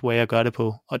the hard way at gøre det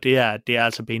på, og det er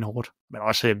altså benhårdt. Men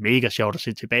også mega sjovt at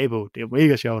se tilbage på. Det er jo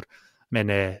mega sjovt, men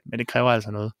det kræver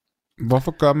altså noget.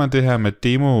 Hvorfor gør man det her med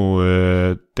demo?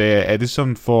 Er det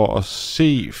sådan for at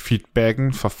se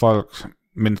feedbacken fra folk,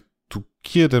 men du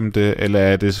giver dem det, eller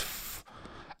er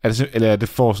det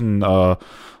for sådan at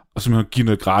simpelthen give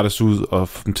noget gratis ud, og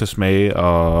få dem til at smage,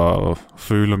 og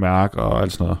føle og mærke, og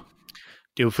alt sådan noget?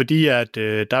 Det er jo fordi, at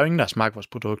der er jo ingen, der har smagt vores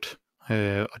produkt,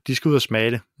 og de skal ud og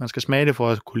smage det. Man skal smage det for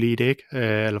at kunne lide det, ikke?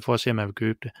 Eller for at se, om man vil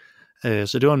købe det.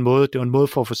 Så det var en måde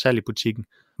for at få salg i butikken.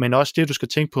 Men også det, du skal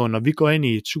tænke på, når vi går ind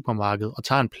i et supermarked og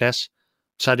tager en plads,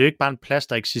 så er det jo ikke bare en plads,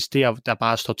 der eksisterer, der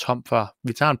bare står tom før.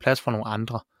 Vi tager en plads for nogle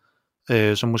andre,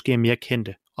 som måske er mere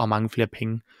kendte og har mange flere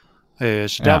penge.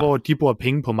 Så der, hvor de bruger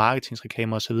penge på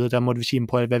marketingsreklamer og så videre, der må vi sige,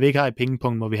 hvad vi ikke har i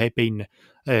pengepunkt, må vi have i benene.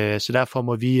 Så derfor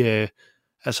må vi,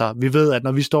 vi ved, at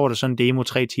når vi står der sådan en demo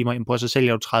 3 timer, så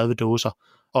sælger du 30 dåser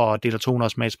og deler 200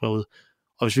 smagsprøver ud.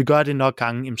 Og hvis vi gør det nok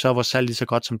gange, så er vores salg lige så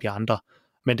godt som de andre.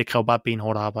 Men det kræver bare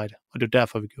benhårdt arbejde, og det er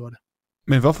derfor, vi gjorde det.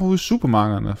 Men hvorfor ude i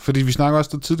supermarkederne? Fordi vi snakker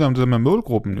også tidligere om det der med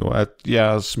målgruppen jo, at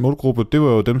jeres målgruppe, det var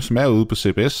jo dem, som er ude på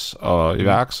CBS og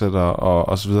iværksættere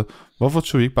og så videre. Hvorfor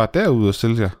tog I ikke bare derud og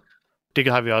sælge jer?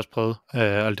 Det har vi også prøvet,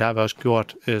 og det har vi også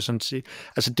gjort. Sådan set.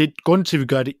 Altså, grunden til, at vi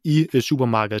gør det i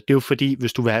supermarkedet, det er jo fordi,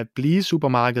 hvis du vil blive i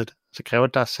supermarkedet, så kræver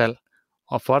det, der er salg.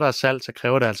 Og for der er salg, så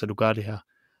kræver det altså, at du gør det her.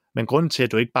 Men grunden til,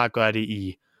 at du ikke bare gør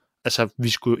det vi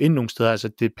skulle jo ind nogle steder, altså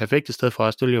det perfekte sted for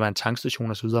os, det ville jo være en tankstation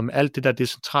og så videre, men alt det der, det er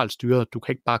centralt styret, du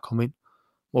kan ikke bare komme ind.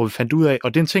 Hvor vi fandt ud af,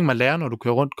 og det er en ting, man lærer, når du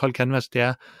kører rundt kold canvas, det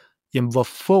er, jamen hvor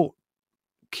få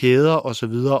kæder og så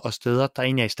videre og steder, der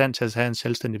egentlig er i stand til at have en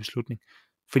selvstændig beslutning.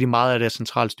 Fordi meget af det er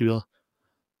centralt styret.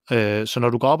 Så når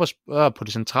du går op og spørger på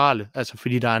det centrale, altså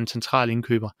fordi der er en central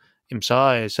indkøber, jamen så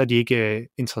er de ikke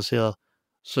interesseret.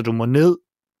 Så du må ned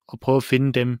og prøve at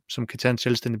finde dem, som kan tage en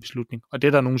selvstændig beslutning. Og det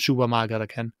er der nogle supermarkeder, der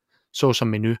kan, så som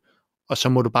Menu. Og så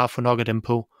må du bare få nok af dem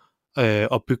på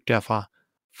og bygge derfra.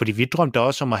 Fordi vi drømte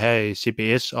også om at have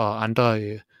CBS og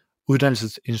andre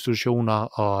uddannelsesinstitutioner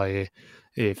og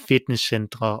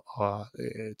fitnesscentre og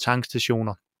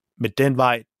tankstationer. Men den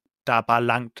vej, der er bare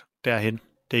langt derhen.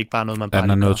 Det er ikke bare noget, man bare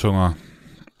er noget tungere.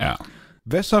 Ja.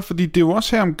 Hvad så? Fordi det er jo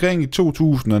også her omkring i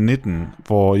 2019,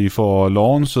 hvor I får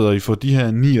lanceret, og I får de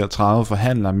her 39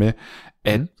 forhandlere med,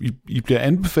 at I bliver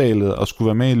anbefalet at skulle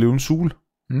være med i Løvens Hule.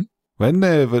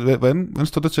 Hvordan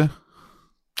står det til?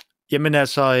 Jamen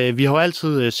altså, vi har jo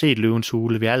altid set Løvens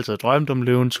Hule, vi har altid drømt om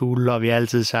Løvens Hule, og vi har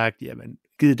altid sagt, jamen,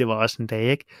 gid det var også en dag,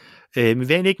 ikke? Men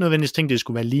vi har ikke nødvendigvis tænkt, at det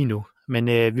skulle være lige nu.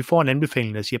 Men vi får en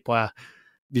anbefaling, der siger, prøv at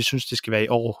vi synes, det skal være i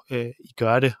år, I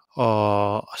gør det,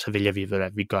 og så vælger vi,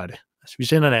 at vi gør det. Altså, vi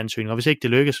sender en ansøgning, og hvis ikke det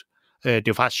lykkes, det er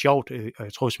jo faktisk sjovt, og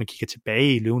jeg tror, hvis man kigger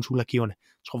tilbage i Løvens Hule-arkiverne,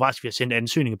 jeg tror faktisk, vi har sendt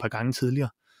ansøgninger et par gange tidligere,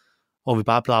 hvor vi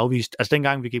bare blev afvist. Altså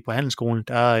dengang vi gik på handelsskolen,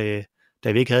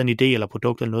 da vi ikke havde en idé eller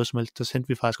produkt eller noget som helst, der sendte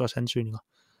vi faktisk også ansøgninger.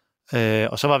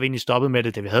 Og så var vi egentlig stoppet med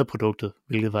det, da vi havde produktet,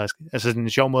 hvilket faktisk, altså det er en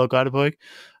sjov måde at gøre det på, ikke?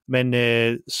 Men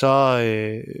så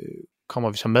kommer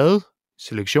vi så med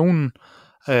selektionen,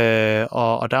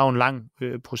 og der er jo en lang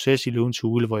proces i Løvens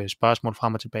Hule, hvor jeg spørgsmål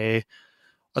frem og tilbage,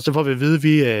 og så får vi at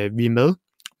vide, at vi er med,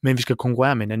 men vi skal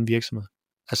konkurrere med en anden virksomhed.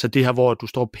 Altså det her, hvor du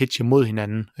står og pitcher mod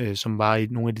hinanden, som var i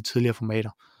nogle af de tidligere formater,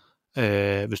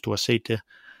 hvis du har set det.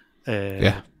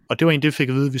 Ja. Og det var egentlig det, vi fik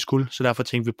at vide, at vi skulle, så derfor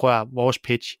tænkte vi, prøv at vores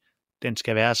pitch, den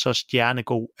skal være så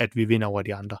stjernegod, at vi vinder over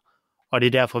de andre. Og det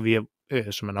er derfor, vi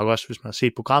som man nok også, hvis man har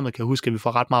set programmet, kan huske, at vi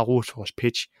får ret meget ros for vores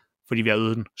pitch, fordi vi har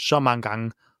øvet den så mange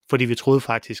gange, fordi vi troede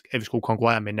faktisk, at vi skulle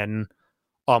konkurrere med hinanden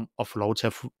om at få lov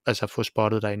til at få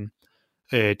spottet derinde.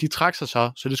 De trak sig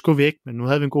så det skulle vi ikke, men nu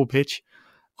havde vi en god pitch,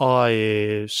 og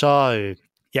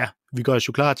vi gør os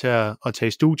jo klar til at tage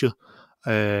i studiet.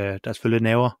 Der er selvfølgelig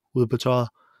nerver ude på tøjet,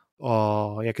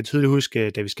 og jeg kan tydeligt huske,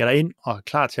 da vi skal derind og er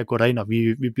klar til at gå derind, og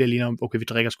vi bliver lige om, okay, vi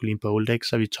drikker sgu lige en bowl, ikke?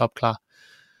 Så er vi topklar.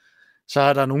 Så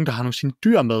er der nogen, der har nogle sine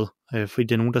dyr med, fordi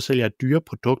det er nogen, der sælger et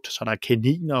dyreprodukt, så der er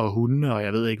kaniner og hunde, og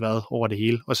jeg ved ikke hvad, over det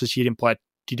hele. Og så siger de, at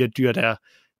de der dyr der,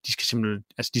 de skal simpelthen,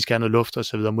 altså de skal have noget luft og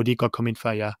så videre, må de godt komme ind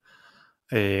før jer?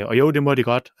 Og jo, det må de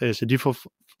godt, så de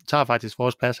tager faktisk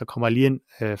vores plads og kommer lige ind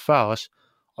før os.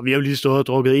 Og vi har jo lige stået og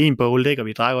drukket en bowl, ikke? Og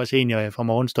vi drikker også en fra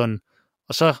morgenstunden.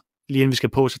 Og så, lige inden vi skal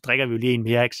på, så drikker vi jo lige en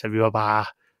mere, ikke? Så vi var bare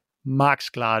max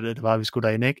klar, det var, vi skulle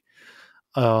derind, ikke?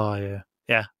 Og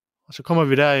så kommer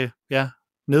vi der,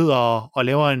 ned og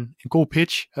laver en god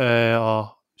pitch, og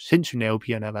sindssygt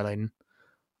nervepirrende at være derinde.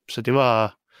 Så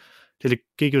det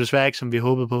gik jo desværre ikke, som vi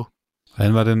håbede på.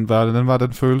 Hvordan var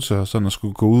den følelse, sådan at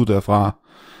skulle gå ud derfra,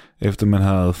 efter man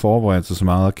havde forberedt sig så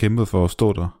meget og kæmpet for at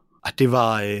stå der?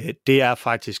 Det er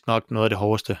faktisk nok noget af det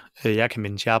hårdeste, jeg kan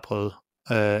mindes, jeg har prøvet.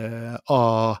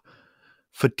 Og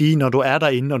fordi når du er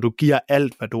derinde, og du giver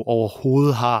alt, hvad du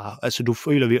overhovedet har, altså du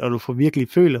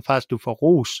føler faktisk, du får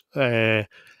ros,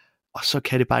 og så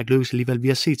kan det bare ikke lykkes alligevel. Vi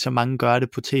har set så mange gøre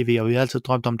det på tv, og vi har altid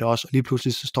drømt om det også, og lige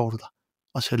pludselig så står du der,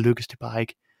 og så lykkes det bare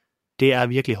ikke. Det er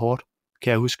virkelig hårdt,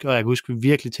 kan jeg huske, og jeg kan huske, at vi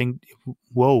virkelig tænkte,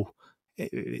 wow,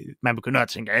 man begynder at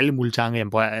tænke alle mulige tanker,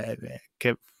 jamen,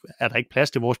 er der ikke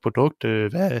plads til vores produkt,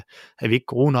 er vi ikke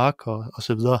gode nok, og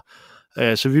så videre.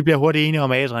 Så vi bliver hurtigt enige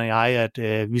om, Adrian og jeg,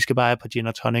 at vi skal bare have på gin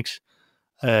og tonics.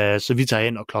 Så vi tager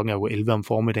ind, og klokken er jo 11 om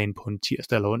formiddagen på en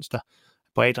tirsdag eller onsdag.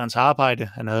 På Adrians arbejde,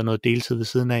 han havde noget deltid ved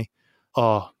siden af,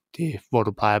 og det, hvor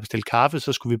du plejer at bestille kaffe,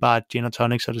 så skulle vi bare have gin og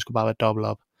tonics, så det skulle bare være dobbelt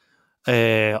op.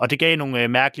 Og det gav nogle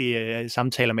mærkelige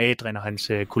samtaler med Adrian og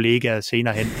hans kollegaer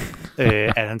senere hen,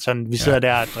 at han sådan, vi sidder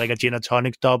der og drikker gin og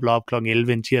tonics dobbelt op klokken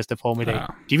 11 en tirsdag formiddag. Ja.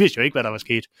 De vidste jo ikke, hvad der var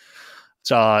sket.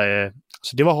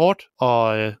 Så det var hårdt,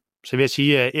 og så vil jeg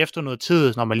sige, at efter noget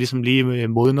tid, når man ligesom lige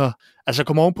modner, altså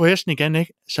kommer oven på hesten igen,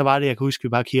 ikke? Så var det, jeg kan huske, at vi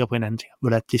bare kigger på hinanden og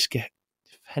tænker, det skal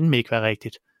fandme ikke være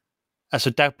rigtigt. Altså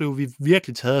der blev vi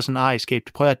virkelig taget af sådan en ejerskab.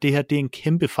 Prøv at det her, det er en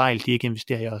kæmpe fejl, de ikke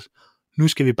investerer i os. Nu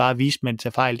skal vi bare vise, at man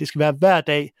tager fejl. Det skal være hver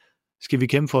dag, skal vi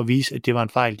kæmpe for at vise, at det var en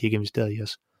fejl, de ikke investerede i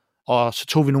os. Og så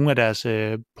tog vi nogle af deres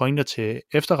pointer til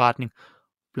efterretning,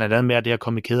 blandt andet med, at det her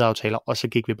kom i kædeaftaler, og så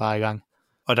gik vi bare i gang.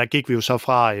 Og der gik vi jo så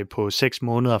fra på 6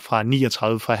 måneder fra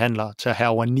 39 forhandlere til at have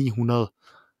over 900.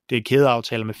 Det er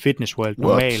kædeaftaler med Fitness World,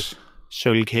 Normal,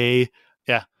 Circle K,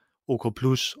 OK+,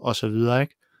 og så videre,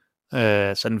 ikke?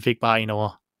 Så den fik bare en over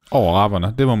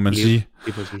rapperne, det må man sige.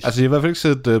 Altså jeg har i hvert fald ikke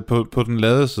set på den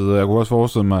lade side. Jeg kunne også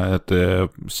forestille mig, at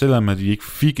selvom at de ikke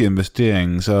fik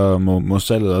investeringen, så må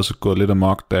salget også gå lidt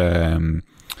amok, da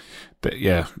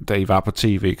I var på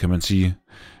tv, kan man sige.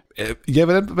 Ja,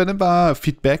 hvordan var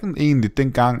feedbacken egentlig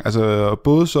dengang? Altså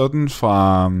både sådan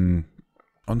fra,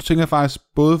 og nu tænker jeg faktisk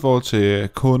både i forhold til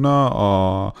kunder,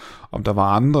 og om der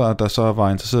var andre, der så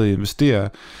var interesseret i at investere.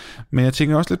 Men jeg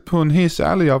tænker også lidt på en helt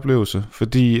særlig oplevelse,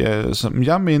 fordi som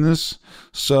jeg mindes,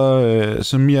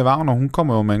 så Mia Wagner, hun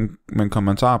kommer jo med en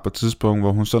kommentar på et tidspunkt,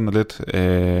 hvor hun sådan er lidt,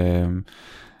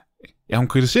 hun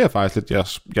kritiserer faktisk lidt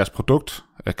jeres produkt,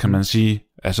 kan man sige,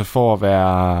 altså for at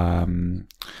være,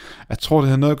 Jeg tror, det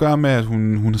havde noget at gøre med, at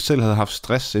hun selv havde haft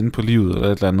stress inde på livet, eller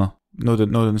et eller andet.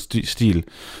 Noget af den stil.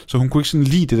 Så hun kunne ikke sådan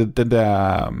lide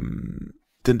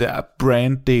den der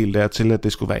brand-del der til, at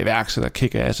det skulle være iværksætter,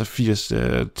 kick-ass og 80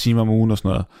 timer om ugen og sådan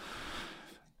noget.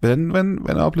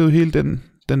 Hvordan oplevede hele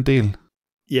den del?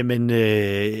 Jamen,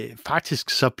 faktisk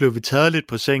så blev vi taget lidt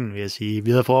på sengen, vil jeg sige.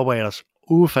 Vi havde forberedt os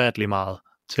ufattelig meget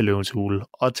til Løvens Hule,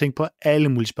 og tænkt på alle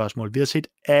mulige spørgsmål. Vi har set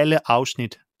alle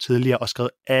afsnit tidligere, og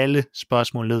skrevet alle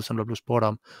spørgsmål ned, som der blev spurgt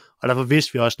om. Og derfor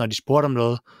vidste vi også, når de spurgte om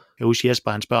noget, jeg husker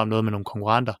Jesper, han spørger om noget med nogle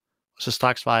konkurrenter, og så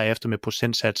straks svarer jeg efter med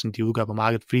procentsatsen, de udgør på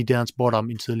markedet, fordi det havde han spurgt om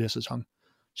i en tidligere sæson.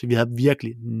 Så vi havde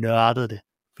virkelig nørdet det,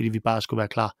 fordi vi bare skulle være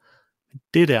klar.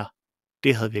 Men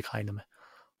det havde vi ikke regnet med.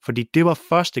 Fordi det var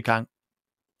første gang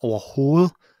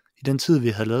overhovedet, i den tid, vi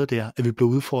havde lavet det her, at vi blev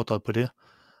udfordret på det.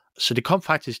 Så det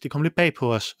kom lidt bag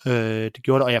på os. Det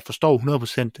gjorde det, og jeg forstår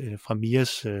 100% fra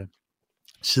Mias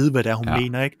side, hvad det er, hun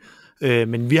mener, ikke?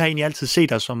 Men vi har egentlig altid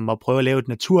set os som at prøve at lave et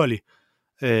naturligt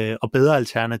og bedre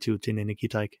alternativ til en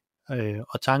energidrik.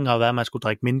 Og tanken har været, at man skulle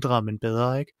drikke mindre, men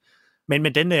bedre, ikke? Men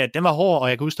den var hård, og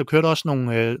jeg kan huske, der kørte også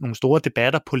nogle store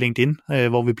debatter på LinkedIn,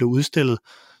 hvor vi blev udstillet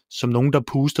som nogen, der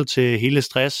puster til hele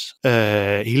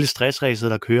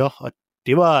stressræset, der kører. Og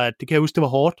det kan jeg huske, det var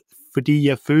hårdt, fordi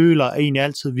jeg føler egentlig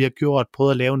altid, at vi har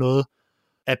prøvet at lave noget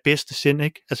af bedste sind,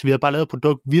 ikke? Altså, vi havde bare lavet et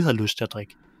produkt, vi havde lyst til at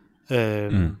drikke.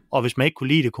 Og hvis man ikke kunne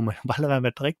lide det, kunne man bare lade være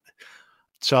med at drikke det.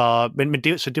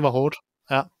 Så det var hårdt,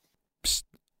 ja. Psst.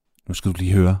 Nu skal du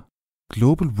lige høre.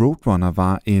 Global Roadrunner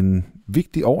var en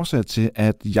vigtig årsag til,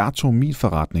 at jeg tog min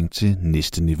forretning til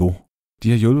næste niveau. De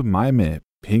har hjulpet mig med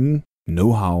penge,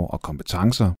 know-how og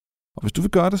kompetencer. Og hvis du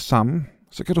vil gøre det samme,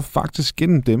 så kan du faktisk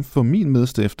gennem dem få min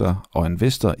medstifter og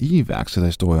investor i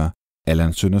iværksætterhistorier,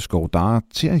 Allan Sønderskov Dare,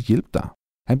 til at hjælpe dig.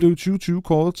 Han blev i 2020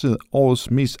 kåret til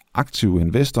årets mest aktive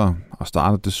investor og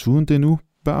startede desuden den nu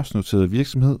børsnoterede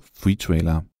virksomhed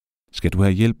Freetrailer. Skal du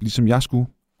have hjælp, ligesom jeg skulle,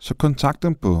 så kontakt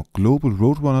dem på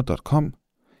globalroadrunner.com.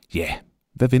 Ja,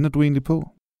 hvad venter du egentlig på?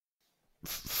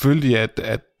 Følte I,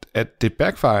 at det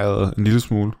backfired en lille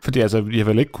smule? Fordi altså, jeg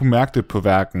vil ikke kunne mærke det på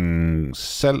hverken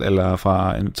salg eller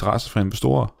fra interesse fra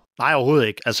investorer. Nej, overhovedet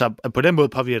ikke. Altså, på den måde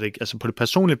påvirker det ikke. Altså, på det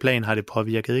personlige plan har det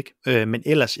påvirket, ikke? Men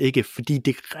ellers ikke, fordi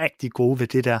det er rigtig gode ved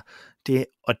det der.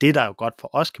 Og det, der er jo godt for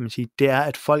os, kan man sige, det er,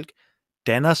 at folk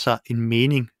danner sig en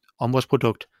mening om vores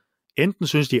produkt. Enten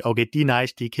synes de, okay, de er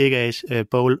nice, de er kick-ass,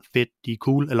 bowl, fedt, de er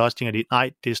cool, eller også tænker de,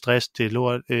 nej, det er stress, det er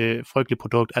lort, frygteligt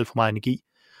produkt, alt for meget energi.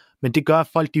 Men det gør, at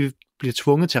folk de bliver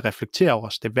tvunget til at reflektere over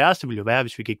os. Det værste ville jo være,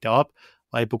 hvis vi gik derop,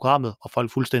 var i programmet, og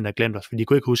folk fuldstændig havde glemt os, for de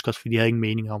kunne ikke huske os, fordi de havde ingen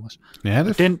mening om os. Ja,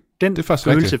 den det er følelse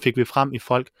rigtigt. Fik vi frem i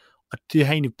folk, og det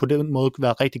har egentlig på den måde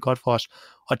været rigtig godt for os.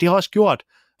 Og det har også gjort,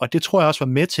 og det tror jeg også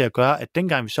var med til at gøre, at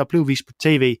dengang vi så blev vist på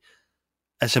tv,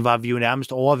 altså var vi jo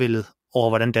nærmest overvældet over,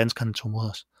 hvordan danskerne tog mod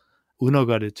os. Uden at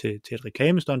gøre det til et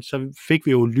reklamestund, så fik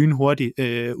vi jo lynhurtigt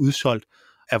udsolgt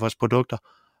af vores produkter,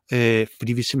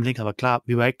 fordi vi simpelthen ikke havde været klar.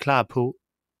 Vi var ikke klar på,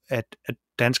 at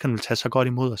danskerne ville tage så godt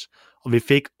imod os. Og vi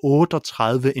fik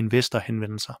 38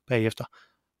 investorhenvendelser bagefter.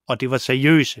 Og det var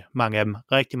seriøse, mange af dem.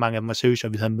 Rigtig mange af dem var seriøse,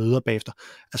 og vi havde møder bagefter.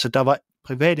 Altså, der var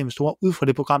private investorer ud fra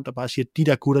det program, der bare siger, at de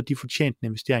der gutter, de fortjente en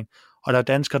investering. Og der er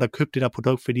danskere, der købte det der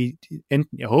produkt, fordi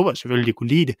enten, jeg håber selvfølgelig, de kunne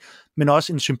lide det, men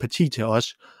også en sympati til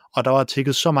os. Og der var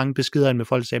tækket så mange beskeder ind med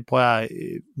folk, der sagde, prøv at,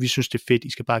 vi synes, det er fedt, I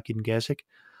skal bare give den gas, ikke?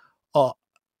 Og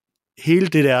hele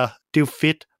det der, det er jo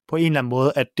fedt på en eller anden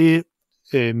måde, at det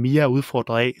Mia er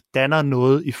udfordret af, danner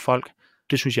noget i folk.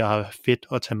 Det synes jeg er fedt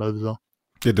at tage med videre.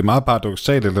 Ja, det er meget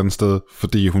paradoksalt et eller andet sted,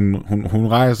 fordi hun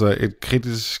rejser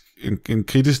en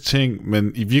kritisk ting,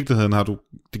 men i virkeligheden har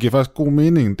det giver faktisk god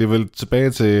mening. Det er vel tilbage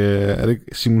til, er det ikke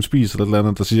Simon Spies eller et eller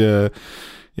andet, der siger,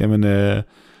 jamen,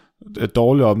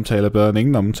 dårlig omtale er bedre end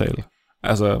ingen omtale.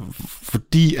 Altså,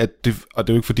 fordi at det, og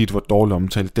det er jo ikke fordi, det var dårlig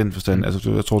omtale i den forstand,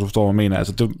 altså, jeg tror, du forstår, hvad jeg mener.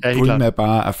 Altså, pointen er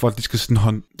bare, at folk, de skal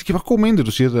sådan det giver bare god mening, det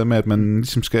du siger, det der med, at man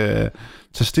ligesom skal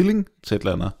tage stilling til et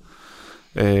eller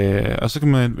andet. Og så kan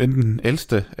man enten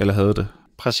elske det, eller hade det.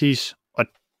 Præcis, og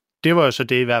det var jo så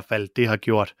det i hvert fald, det har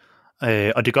gjort.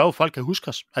 Og det gør jo, at folk kan huske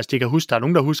os. Altså, de kan huske, der er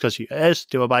nogen, der husker at sige,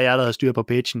 det var bare jer, der havde styr på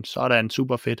pagen, så er der en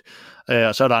super fedt.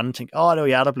 Og så er der andre ting, det var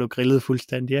jer, der blev grillet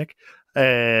fuldstændig, ikke?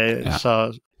 Ja.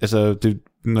 Så altså,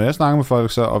 når jeg snakker med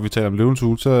folk, så, og vi taler om Løvens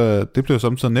Hule, så det bliver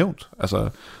samtidig nævnt. Altså,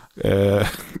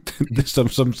 det som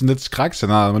sådan et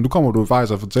skrækscenarie, men nu kommer du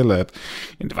faktisk at fortælle, at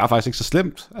det var faktisk ikke så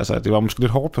slemt. Altså, det var måske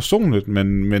lidt hårdt personligt,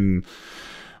 men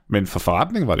for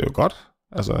forretningen var det jo godt.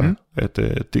 Altså, at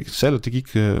salget det gik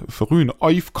forrygende,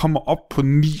 og I kommer op på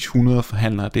 900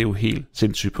 forhandlere, det er jo helt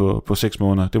sindssygt på 6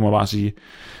 måneder, det må jeg bare sige.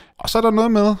 Og så er der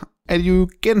noget med, at I jo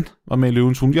igen var med i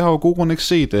Løvens Hule. Jeg har jo god grund ikke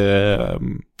set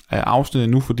af afsnittet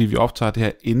nu, fordi vi optager det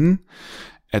her inden,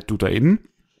 at du er derinde,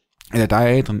 eller dig,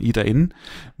 Adrian, I derinde.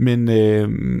 Men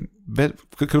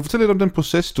kan du fortælle lidt om den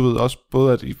proces, du ved, også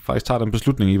både at I faktisk tager den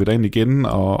beslutning, I vil derind igen,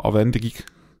 og hvordan det gik?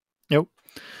 Jo.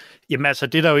 Jamen altså,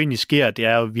 det der jo egentlig sker, det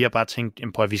er jo, at vi har bare tænkt,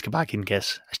 prøv at vi skal bare give den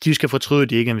gas. Altså, de skal fortryde, at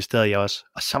de ikke investerede i os.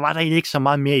 Og så var der egentlig ikke så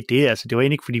meget mere i det. Altså, det var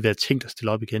egentlig ikke, fordi vi havde tænkt at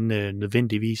stille op igen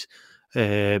nødvendigvis.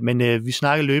 Men vi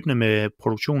snakker løbende med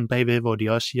produktionen bagved, hvor de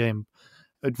også siger,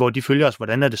 hvor de følger os,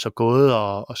 hvordan er det så gået,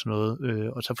 og sådan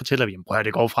noget. Og så fortæller vi, prøv at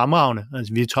det går fremragende.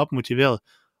 Altså, vi er topmotiveret.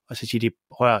 Og så siger de,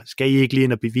 prøv at, skal I ikke lige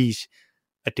ind og bevise,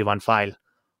 at det var en fejl?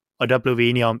 Og der blev vi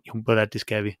enige om, at det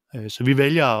skal vi. Så vi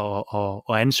vælger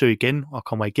at ansøge igen og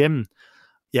kommer igennem.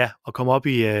 Ja, og kommer op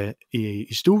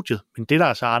i studiet. Men det, der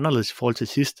er så anderledes i forhold til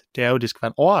sidst, det er jo, at det skal være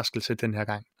en overraskelse den her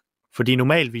gang. Fordi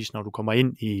normalvis, når du kommer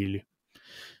ind i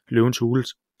Løvens Hule,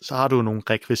 så har du nogle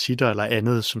rekvisitter eller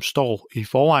andet, som står i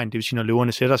forvejen. Det vil sige, når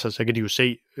løverne sætter sig, så kan de jo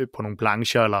se på nogle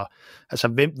plancher, eller altså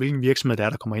hvilken virksomhed det er,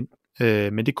 der kommer ind.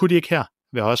 Men det kunne de ikke her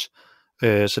ved os.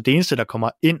 Så det eneste, der kommer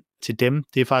ind til dem,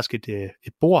 det er faktisk et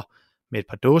bord med et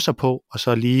par dåser på, og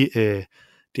så lige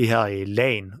det her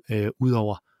lagen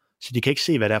udover. Så de kan ikke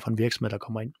se, hvad det er for en virksomhed, der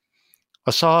kommer ind.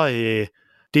 Og så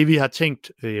det, vi har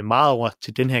tænkt meget over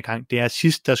til den her gang, det er, at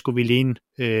sidst, der skulle vi ligne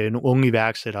nogle unge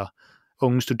iværksættere,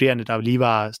 unge studerende, der lige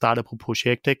var startet på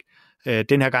projekt, ikke?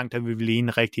 Den her gang, der vil vi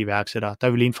ligne rigtige iværksættere, der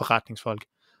vil vi ligne forretningsfolk.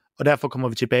 Og derfor kommer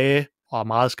vi tilbage og er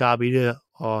meget skarpe i det,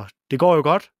 og det går jo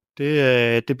godt.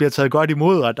 Det bliver taget godt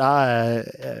imod, og der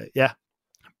er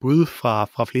bud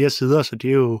fra flere sider, så det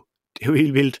er jo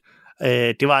helt vildt.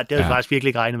 Det havde jeg faktisk virkelig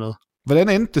ikke regnet med. Hvordan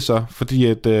endte det så?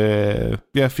 Fordi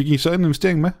fik I så en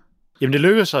investering med? Jamen det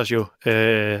lykkedes os jo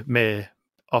med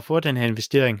at få den her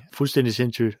investering. Fuldstændig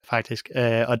sindssygt faktisk.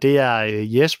 Og det er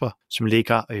Jesper, som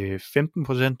ligger 15%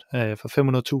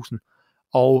 for 500.000,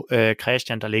 og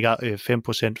Christian, der ligger 5%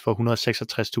 for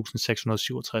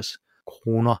 166.667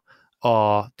 kroner.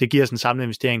 Og det giver os en samlet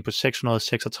investering på 666.667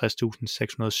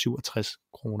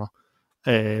 kroner,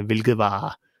 hvilket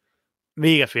var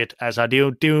mega fedt. Altså,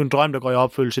 det er jo en drøm, der går i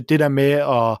opfyldelse. Det der med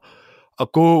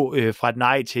at gå fra et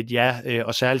nej til et ja,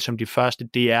 og særligt som de første,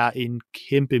 det er en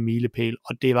kæmpe milepæl.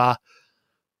 Og det var,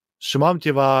 som om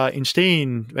det var en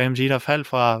sten, hvad kan man sige, der faldt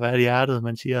fra, hvad er det hjertet,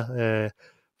 man siger.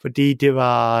 Fordi det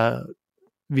var,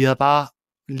 vi havde bare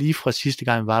lige fra sidste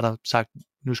gang var der sagt,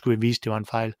 nu skulle vi vise, det var en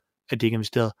fejl, at det ikke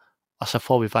investerede. Og så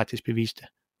får vi faktisk bevist det.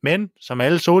 Men som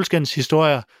alle solskens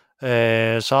historier,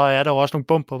 så er der jo også nogle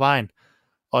bump på vejen.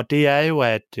 Og det er jo,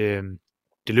 at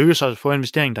det lykkes os at få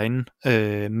investering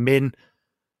derinde. Men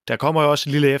der kommer jo også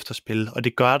et lille efterspil, og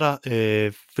det gør der,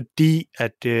 fordi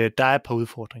at der er et par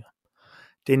udfordringer.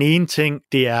 Den ene ting,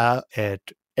 det er,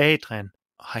 at Adrian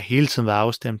har hele tiden været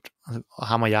afstemt, og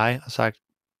ham og jeg har sagt,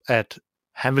 at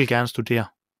han vil gerne studere,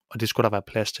 og det skulle der være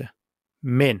plads til.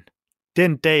 Men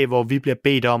den dag, hvor vi bliver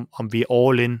bedt om vi er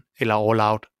all in eller all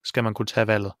out, skal man kunne tage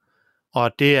valget.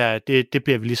 Og det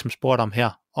bliver vi ligesom spurgt om her.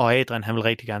 Og Adrian, han vil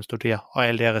rigtig gerne studere, og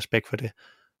alt er respekt for det.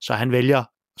 Så han vælger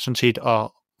sådan set at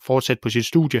fortsætte på sit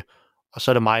studie, og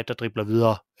så er det mig, der dribler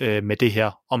videre med det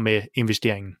her og med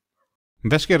investeringen.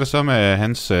 Hvad sker der så med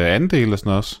hans andel og sådan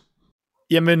noget også?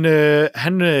 Jamen,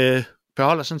 han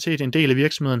beholder sådan set en del af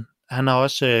virksomheden. Han har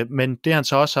også, men det han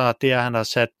så også har, det er, at han har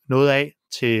sat noget af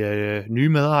til nye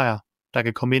medejere, der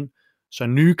kan komme ind. Så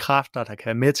nye kræfter, der kan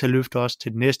være med til at løfte os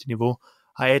til det næste niveau,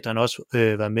 har Adrian også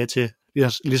været med til,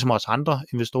 ligesom os andre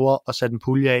investorer, og sat en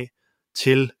pulje af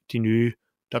til de nye,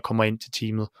 der kommer ind til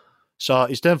teamet. Så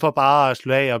i stedet for bare at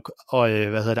slå af og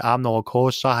armen over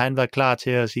kors, så har han været klar til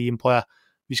at sige, prøv at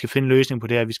vi skal finde en løsning på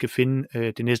det her, vi skal finde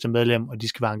det næste medlem, og de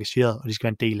skal være engageret, og de skal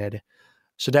være en del af det.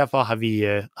 Så derfor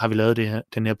har vi lavet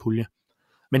den her pulje.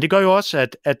 Men det gør jo også,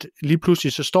 at lige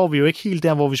pludselig, så står vi jo ikke helt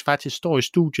der, hvor vi faktisk står i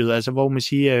studiet, altså hvor man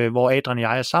siger, hvor Adrian og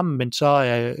jeg er sammen, men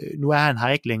så nu er han her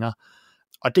ikke længere.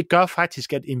 Og det gør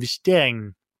faktisk, at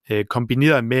investeringen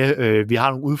kombineret med, vi har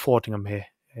nogle udfordringer med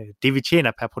det, vi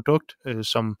tjener per produkt,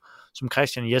 som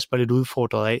Christian og Jesper er lidt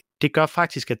udfordret af, det gør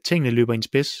faktisk, at tingene løber i en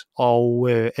spids,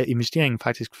 og at investeringen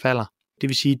faktisk falder. Det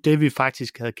vil sige, det vi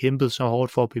faktisk havde kæmpet så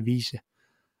hårdt for at bevise.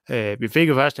 Vi fik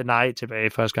jo først et nej tilbage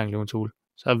første gang i Løvens Hule.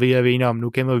 Så vi er enige om, nu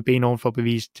kæmper vi benhårdt for at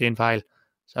bevise til en fejl.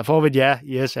 Så får vi et ja,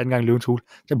 yes, anden gang i Løvens Hule.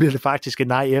 Så bliver det faktisk et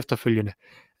nej efterfølgende.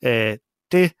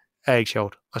 Det er ikke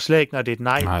sjovt. Og slet ikke, når det er et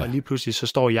nej. Og lige pludselig så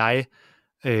står jeg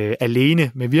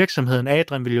alene med virksomheden.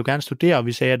 Adrian vil jo gerne studere, og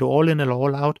vi sagde, er du all in eller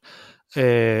all out?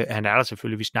 Han er der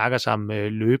selvfølgelig, vi snakker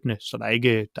sammen løbende, så der er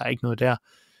ikke noget der.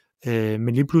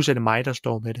 Men lige pludselig er det mig, der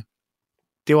står med det.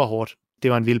 Det var hårdt.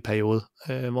 Det var en vild periode,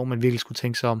 hvor man virkelig skulle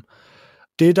tænke sig om.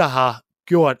 Det, der har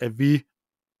gjort, at vi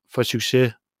får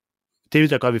succes, det,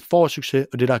 der gør, at vi får succes,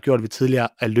 og det, der har gjort, at vi tidligere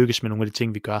er lykkes med nogle af de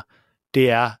ting, vi gør, det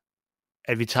er,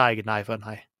 at vi tager ikke et nej for et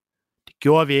nej. Det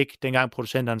gjorde vi ikke, dengang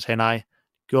producenterne sagde nej.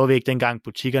 Det gjorde vi ikke, dengang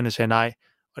butikkerne sagde nej.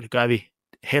 Og det gør vi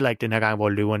heller ikke den her gang, hvor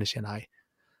løverne siger nej.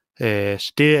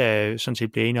 Så det er sådan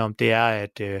set blevet enige om, det er,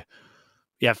 at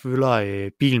jeg fylder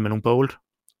bilen med nogle Bolt,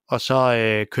 og så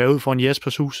kører jeg ud foran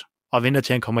Jespers hus, og venter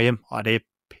til, han kommer hjem, og det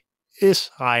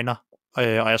regner,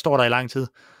 og jeg står der i lang tid.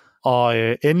 Og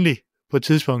endelig, på et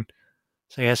tidspunkt,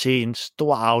 så kan jeg se en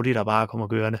stor Audi, der bare kommer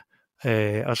kørende.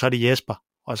 Og så er det Jesper,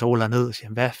 og så ruller han ned og siger,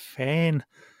 hvad fanden?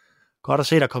 Godt at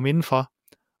se dig komme indenfor.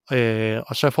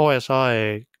 Og så får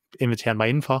jeg inviterer han mig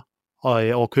indenfor, og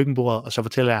over køkkenbordet, og så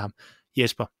fortæller jeg ham,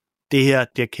 Jesper, det her,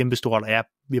 det er kæmpestort, og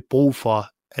vi har brug for,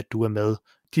 at du er med.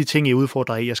 De ting, I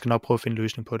udfordrer i, jeg skal nok prøve at finde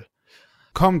løsning på det.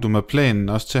 Kom du med planen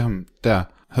også til ham der?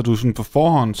 Har du sådan på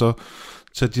forhånd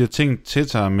så de her ting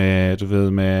til dig med, du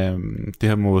ved, med det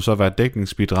her må så være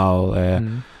dækningsbidraget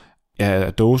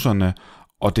af doserne,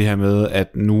 og det her med,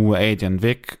 at nu er Adrian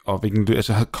væk, og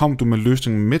kom du med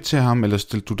løsningen med til ham, eller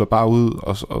stillede du dig bare ud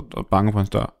og bange på hans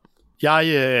dør?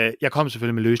 Jeg kom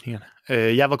selvfølgelig med løsningerne.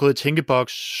 Jeg var gået i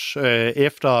tænkeboks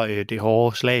efter det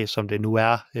hårde slag, som det nu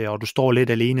er, og du står lidt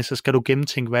alene, så skal du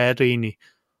gennemtænke, hvad er det egentlig,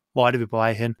 hvor er det vi på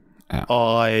vej hen? Ja.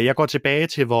 Og jeg går tilbage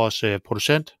til vores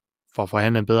producent for at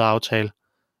forhandle en bedre aftale.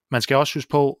 Man skal også huske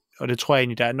på, og det tror jeg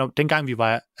egentlig, dengang vi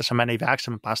var, altså man er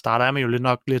iværksætter, man bare starter, er man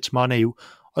jo lidt smånaiv,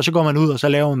 og så går man ud, og så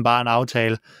laver man bare en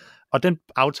aftale, og den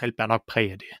aftale bærer nok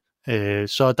præg af det.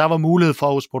 Så der var mulighed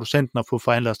for hos producenten at få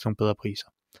forhandlet os nogle bedre priser.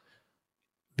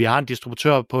 Vi har en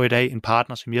distributør på i dag, en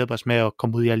partner, som hjælper os med at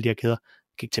komme ud i alle de her kæder.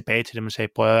 Jeg gik tilbage til dem og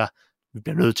sagde, prøv at vi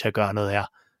bliver nødt til at gøre noget her,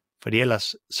 fordi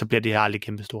ellers så bliver det her aldrig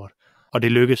kæmpestort. Og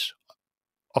det lykkes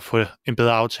at få en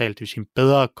bedre aftale, det vil sige en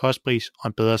bedre kostpris og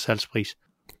en bedre salgspris.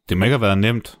 Det må ikke have været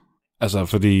nemt, altså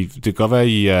fordi det kan godt være, at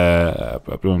I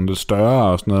er blevet lidt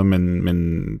større og sådan noget,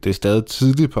 men det er stadig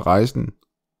tidligt på rejsen,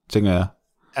 tænker jeg.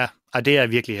 Ja, og det er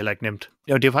virkelig heller ikke nemt.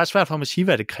 Jo, det er faktisk svært for mig at sige,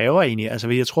 hvad det kræver egentlig. Altså,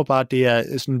 jeg tror bare, at det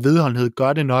er sådan vedholdenhed,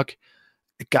 gør det nok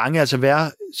gange. Altså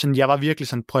jeg var virkelig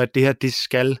sådan, prøv at det her, det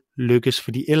skal lykkes,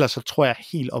 fordi ellers så tror jeg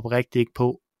helt oprigtigt ikke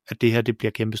på, at det her, det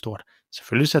bliver kæmpestort.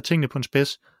 Selvfølgelig sætter tingene på en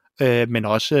spids, men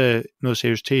også noget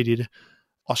seriøsitet i det.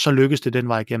 Og så lykkes det den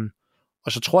vej igennem.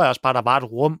 Og så tror jeg også bare, der var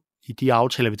et rum i de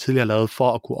aftaler, vi tidligere lavede,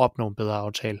 for at kunne opnå en bedre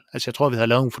aftale. Altså, jeg tror, vi havde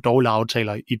lavet nogle for dårlige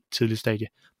aftaler i et tidligt stadie.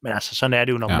 Men altså, sådan er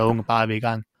det jo, når man unge bare er ved i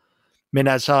gang. Men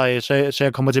altså, så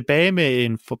jeg kommer tilbage med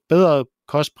en forbedret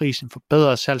kostpris, en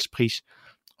forbedret salgspris,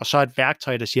 og så et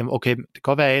værktøj, der siger, okay, det kan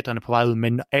godt være, at Adrian er på vej ud,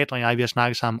 men Adrian og jeg, vi har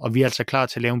snakket sammen, og vi er altså klar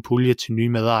til at lave en pulje til nye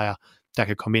medejere, der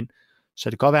kan komme ind. Så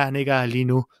det kan godt være, at han ikke er her lige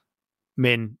nu,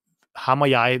 men ham og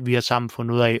jeg, vi har sammen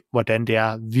fundet ud af, hvordan det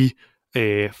er, vi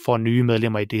får nye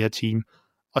medlemmer i det her team.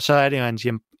 Og så er det jo, han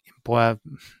siger, bror,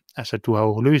 altså, du har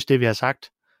jo løst det, vi har sagt,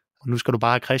 og nu skal du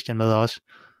bare have Christian med også.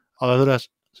 Og hvad ved du,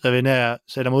 så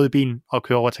sætter mig ud i bilen og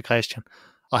kører over til Christian,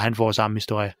 og han får samme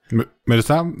historie. Med det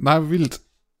samme? Nej, vildt.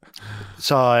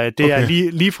 Så det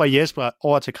er lige fra Jesper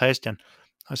over til Christian,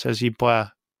 og så siger, bror,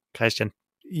 Christian,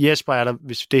 Jesper er der,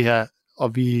 hvis det her,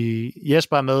 og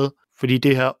Jesper er med, fordi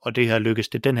det her og det her lykkes,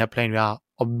 det er den her plan, vi har,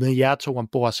 og med jer to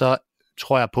ombord, så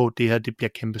tror jeg på, at det her, det bliver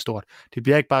kæmpestort. Det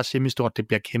bliver ikke bare semistort, det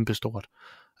bliver kæmpestort.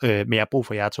 Men jeg har brug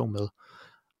for jer to med.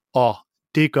 Og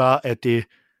det gør, at det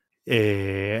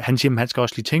han siger, at han skal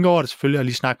også lige tænke over det selvfølgelig, og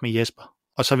lige snakke med Jesper.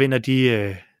 Og så vender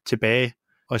de tilbage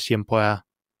og siger, prøv at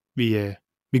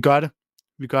vi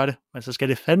gør det, men så skal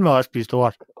det fandme også blive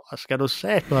stort, og skal du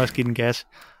satme også give den gas.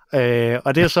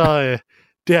 Og det er så,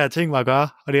 det har jeg tænkt mig at gøre,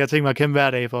 og det har jeg tænkt mig at kæmpe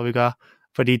hver dag for, at vi gør.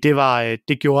 Fordi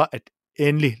det gjorde, at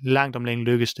endelig langt om længe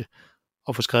lykkedes det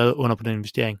at få skrevet under på den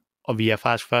investering. Og vi er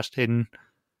faktisk først henne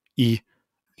i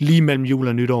lige mellem jul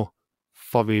og nytår,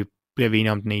 for vi bliver vi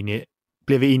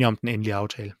enige om den endelige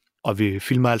aftale. Og vi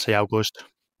filmer altså i august.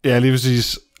 Ja, lige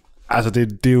præcis. Altså,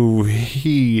 det er jo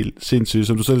helt sindssygt.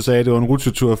 Som du selv sagde, det var en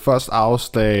rutsjetur. Først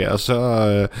afslag, og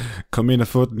så komme ind og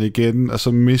få den igen, og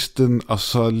så miste den, og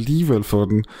så alligevel få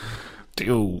den. Det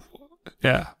er jo...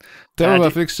 Ja, det har vi i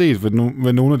hvert fald ikke set ved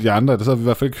nogle af de andre, så har vi i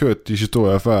hvert fald ikke hørt de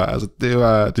historier før. Altså, det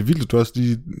er vildt, at du også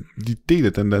lige deler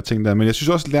den der ting der. Men jeg synes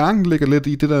også, at læringen ligger lidt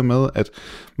i det der med, at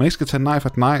man ikke skal tage nej for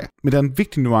et nej. Men der er en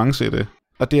vigtig nuance i det,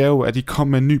 og det er jo, at de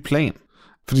kommer med en ny plan.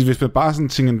 Fordi hvis man bare sådan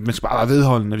tænker, man skal bare være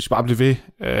vedholdende, vi skal bare blive ved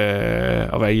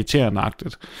og være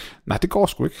irriterende-agtigt. Nej, det går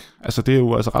sgu ikke. Altså, det er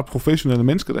jo altså ret professionelle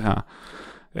mennesker, det her.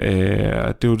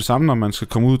 Det er jo det samme, når man skal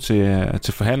komme ud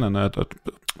til forhandlerne og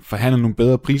forhandle nogle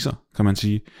bedre priser, kan man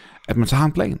sige. At man så har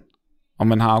en plan, og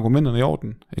man har argumenterne i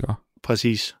orden, ikke?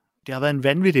 Præcis. Det har været en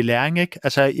vanvittig læring, ikke?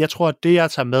 Altså, jeg tror, at det,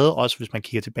 jeg tager med, også hvis man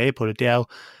kigger tilbage på det, det er jo,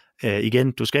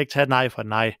 igen, du skal ikke tage et nej for et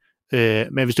nej.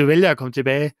 Men hvis du vælger at komme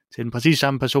tilbage til den præcis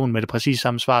samme person med det præcis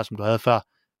samme svar, som du havde før,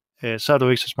 så er du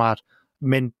ikke så smart.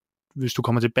 Men hvis du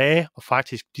kommer tilbage, og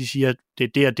faktisk de siger, at det er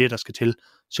det og det, der skal til,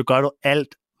 så gør du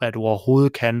alt, hvad du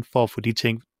overhovedet kan for at få de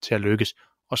ting til at lykkes.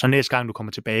 Og så næste gang du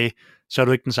kommer tilbage, så er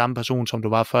du ikke den samme person, som du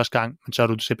var første gang, men så er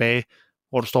du tilbage,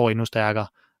 hvor du står endnu stærkere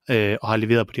og har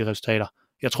leveret på de resultater.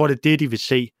 Jeg tror, det er det, de vil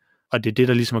se, og det er det,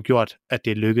 der ligesom har gjort, at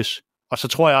det lykkes. Og så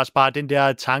tror jeg også bare, at den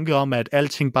der tanke om, at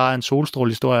alting bare er en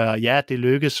solstrålehistorie, og ja, det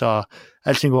lykkes, og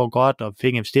alting går godt, og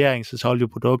fik investering, så solgte vi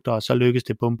produkter, og så lykkes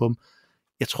det, bum bum.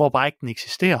 Jeg tror bare ikke, den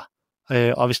eksisterer.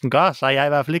 Og hvis den gør, så har jeg i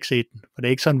hvert fald ikke set den, for det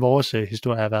er ikke sådan, vores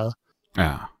historie har været.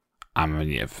 Ja,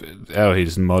 men jeg er jo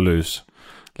helt sådan målløs.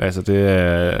 Altså, det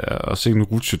er også ikke en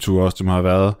rutsjetur også, det må have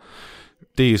været.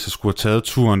 Dels at skulle have taget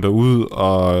turen derud,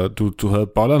 og du havde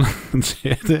bollerne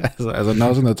til det, altså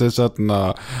noget til sådan,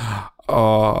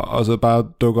 og så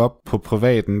bare dukke op på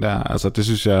privaten der, altså det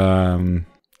synes jeg,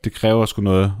 det kræver sgu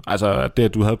noget. Altså det,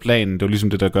 at du havde planen, det er jo ligesom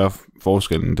det, der gør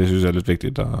forskellen, det synes jeg er lidt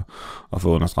vigtigt at få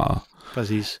understreget.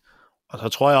 Præcis. Og så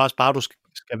tror jeg også bare, du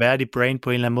skal være dit brain på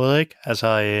en eller anden måde, ikke?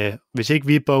 Altså, hvis ikke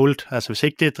vi er bold, altså hvis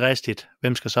ikke det er dristigt,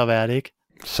 hvem skal så være det, ikke?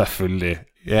 Selvfølgelig,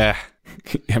 ja.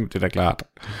 Jamen, det er da klart.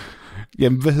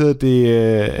 Jamen, hvad hedder det?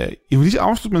 Jeg vil lige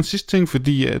afslutte med en sidste ting,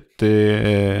 fordi at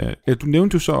du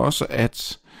nævnte jo så også,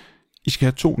 at I skal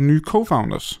have 2 nye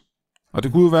co-founders. Og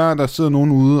det kunne jo være, at der sidder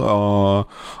nogen ude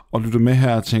og lytter med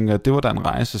her og tænker, at det var da en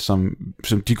rejse, som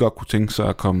de godt kunne tænke sig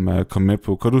at komme med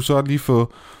på. Kan du så lige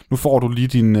nu får du lige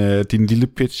din lille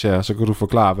pitch her, så kan du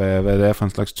forklare, hvad det er for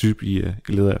en slags type, I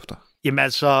leder efter. Jamen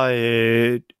altså,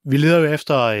 vi leder jo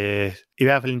efter i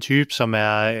hvert fald en type, som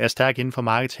er stærk inden for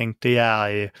marketing. Det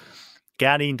er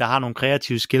gerne en, der har nogle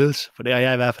kreative skills, for det er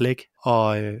jeg i hvert fald ikke.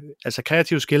 Og altså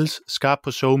kreative skills, skarp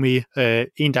på SoMe,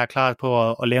 en, der er klar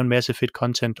på at lave en masse fedt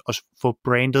content og få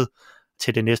brandet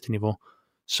til det næste niveau.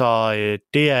 Så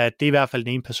det er i hvert fald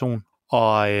den ene person.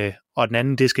 Og den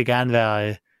anden, det skal gerne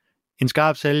være en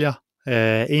skarp sælger,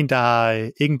 en, der er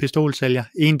ikke en pistolsælger,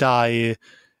 en, der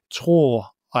tror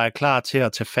og er klar til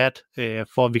at tage fat,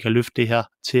 for at vi kan løfte det her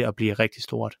til at blive rigtig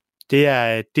stort. Det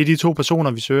er de 2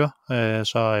 personer, vi søger,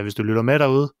 så hvis du lytter med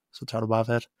derude, så tager du bare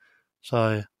fat.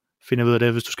 Så finder vi ud af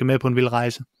det, hvis du skal med på en vild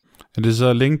rejse. Er det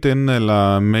så LinkedIn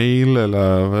eller mail,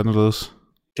 eller hvad er det?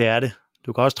 Det er det.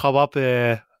 Du kan også troppe op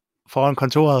foran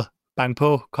kontoret, bank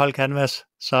på, kold canvas,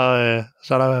 så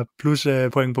er der plus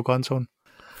point på kontoen.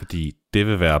 Fordi det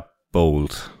vil være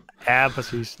bold. Ja,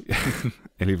 præcis.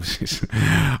 Ja, lige præcis.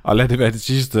 Og lad det være det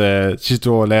sidste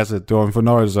ord, Lasse. Det var en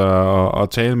fornøjelse at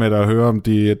tale med dig og høre om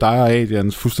dig og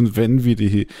Adrians fuldstændig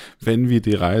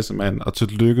vanvittige rejse, mand. Og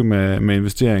tillykke med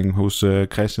investeringen hos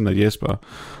Christian og Jesper.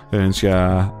 Jeg ønsker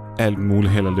jer alt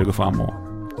muligt held og lykke fremover.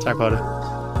 Tak for det.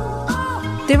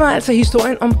 Det var altså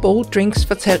historien om Bold Drinks,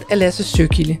 fortalt af Lasse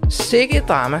Søkilde. Sikke et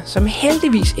drama, som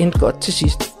heldigvis endte godt til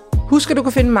sidst. Husk, at du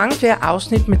kan finde mange flere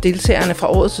afsnit med deltagerne fra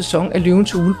årets sæson af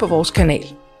Løvens Hule på vores kanal.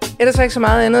 Ellers er ikke så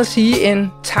meget andet at sige end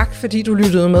tak, fordi du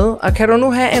lyttede med, og kan du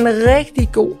nu have en rigtig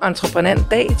god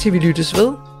entreprenant dag, til vi lyttes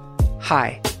ved.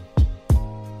 Hej.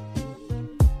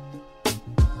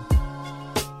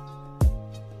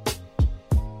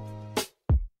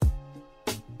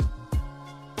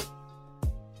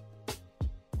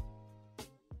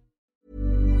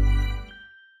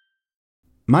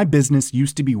 My business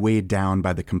used to be weighed down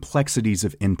by the complexities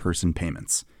of in-person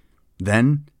payments.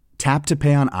 Then, Tap to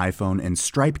Pay on iPhone and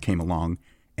Stripe came along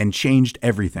and changed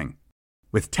everything.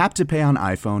 With Tap to Pay on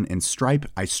iPhone and Stripe,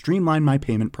 I streamlined my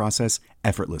payment process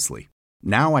effortlessly.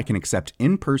 Now I can accept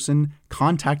in-person,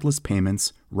 contactless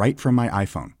payments right from my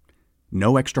iPhone.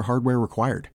 No extra hardware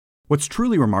required. What's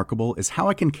truly remarkable is how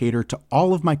I can cater to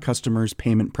all of my customers'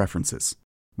 payment preferences.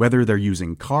 Whether they're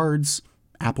using cards,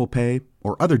 Apple Pay,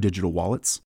 or other digital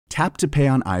wallets, Tap to Pay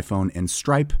on iPhone and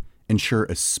Stripe ensure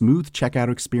a smooth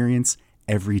checkout experience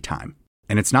every time.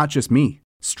 And it's not just me.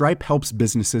 Stripe helps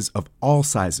businesses of all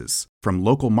sizes, from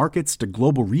local markets to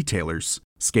global retailers,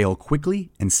 scale quickly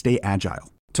and stay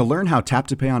agile. To learn how Tap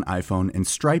to Pay on iPhone and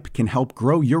Stripe can help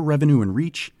grow your revenue and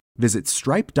reach, visit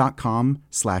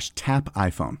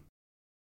stripe.com/tapiphone.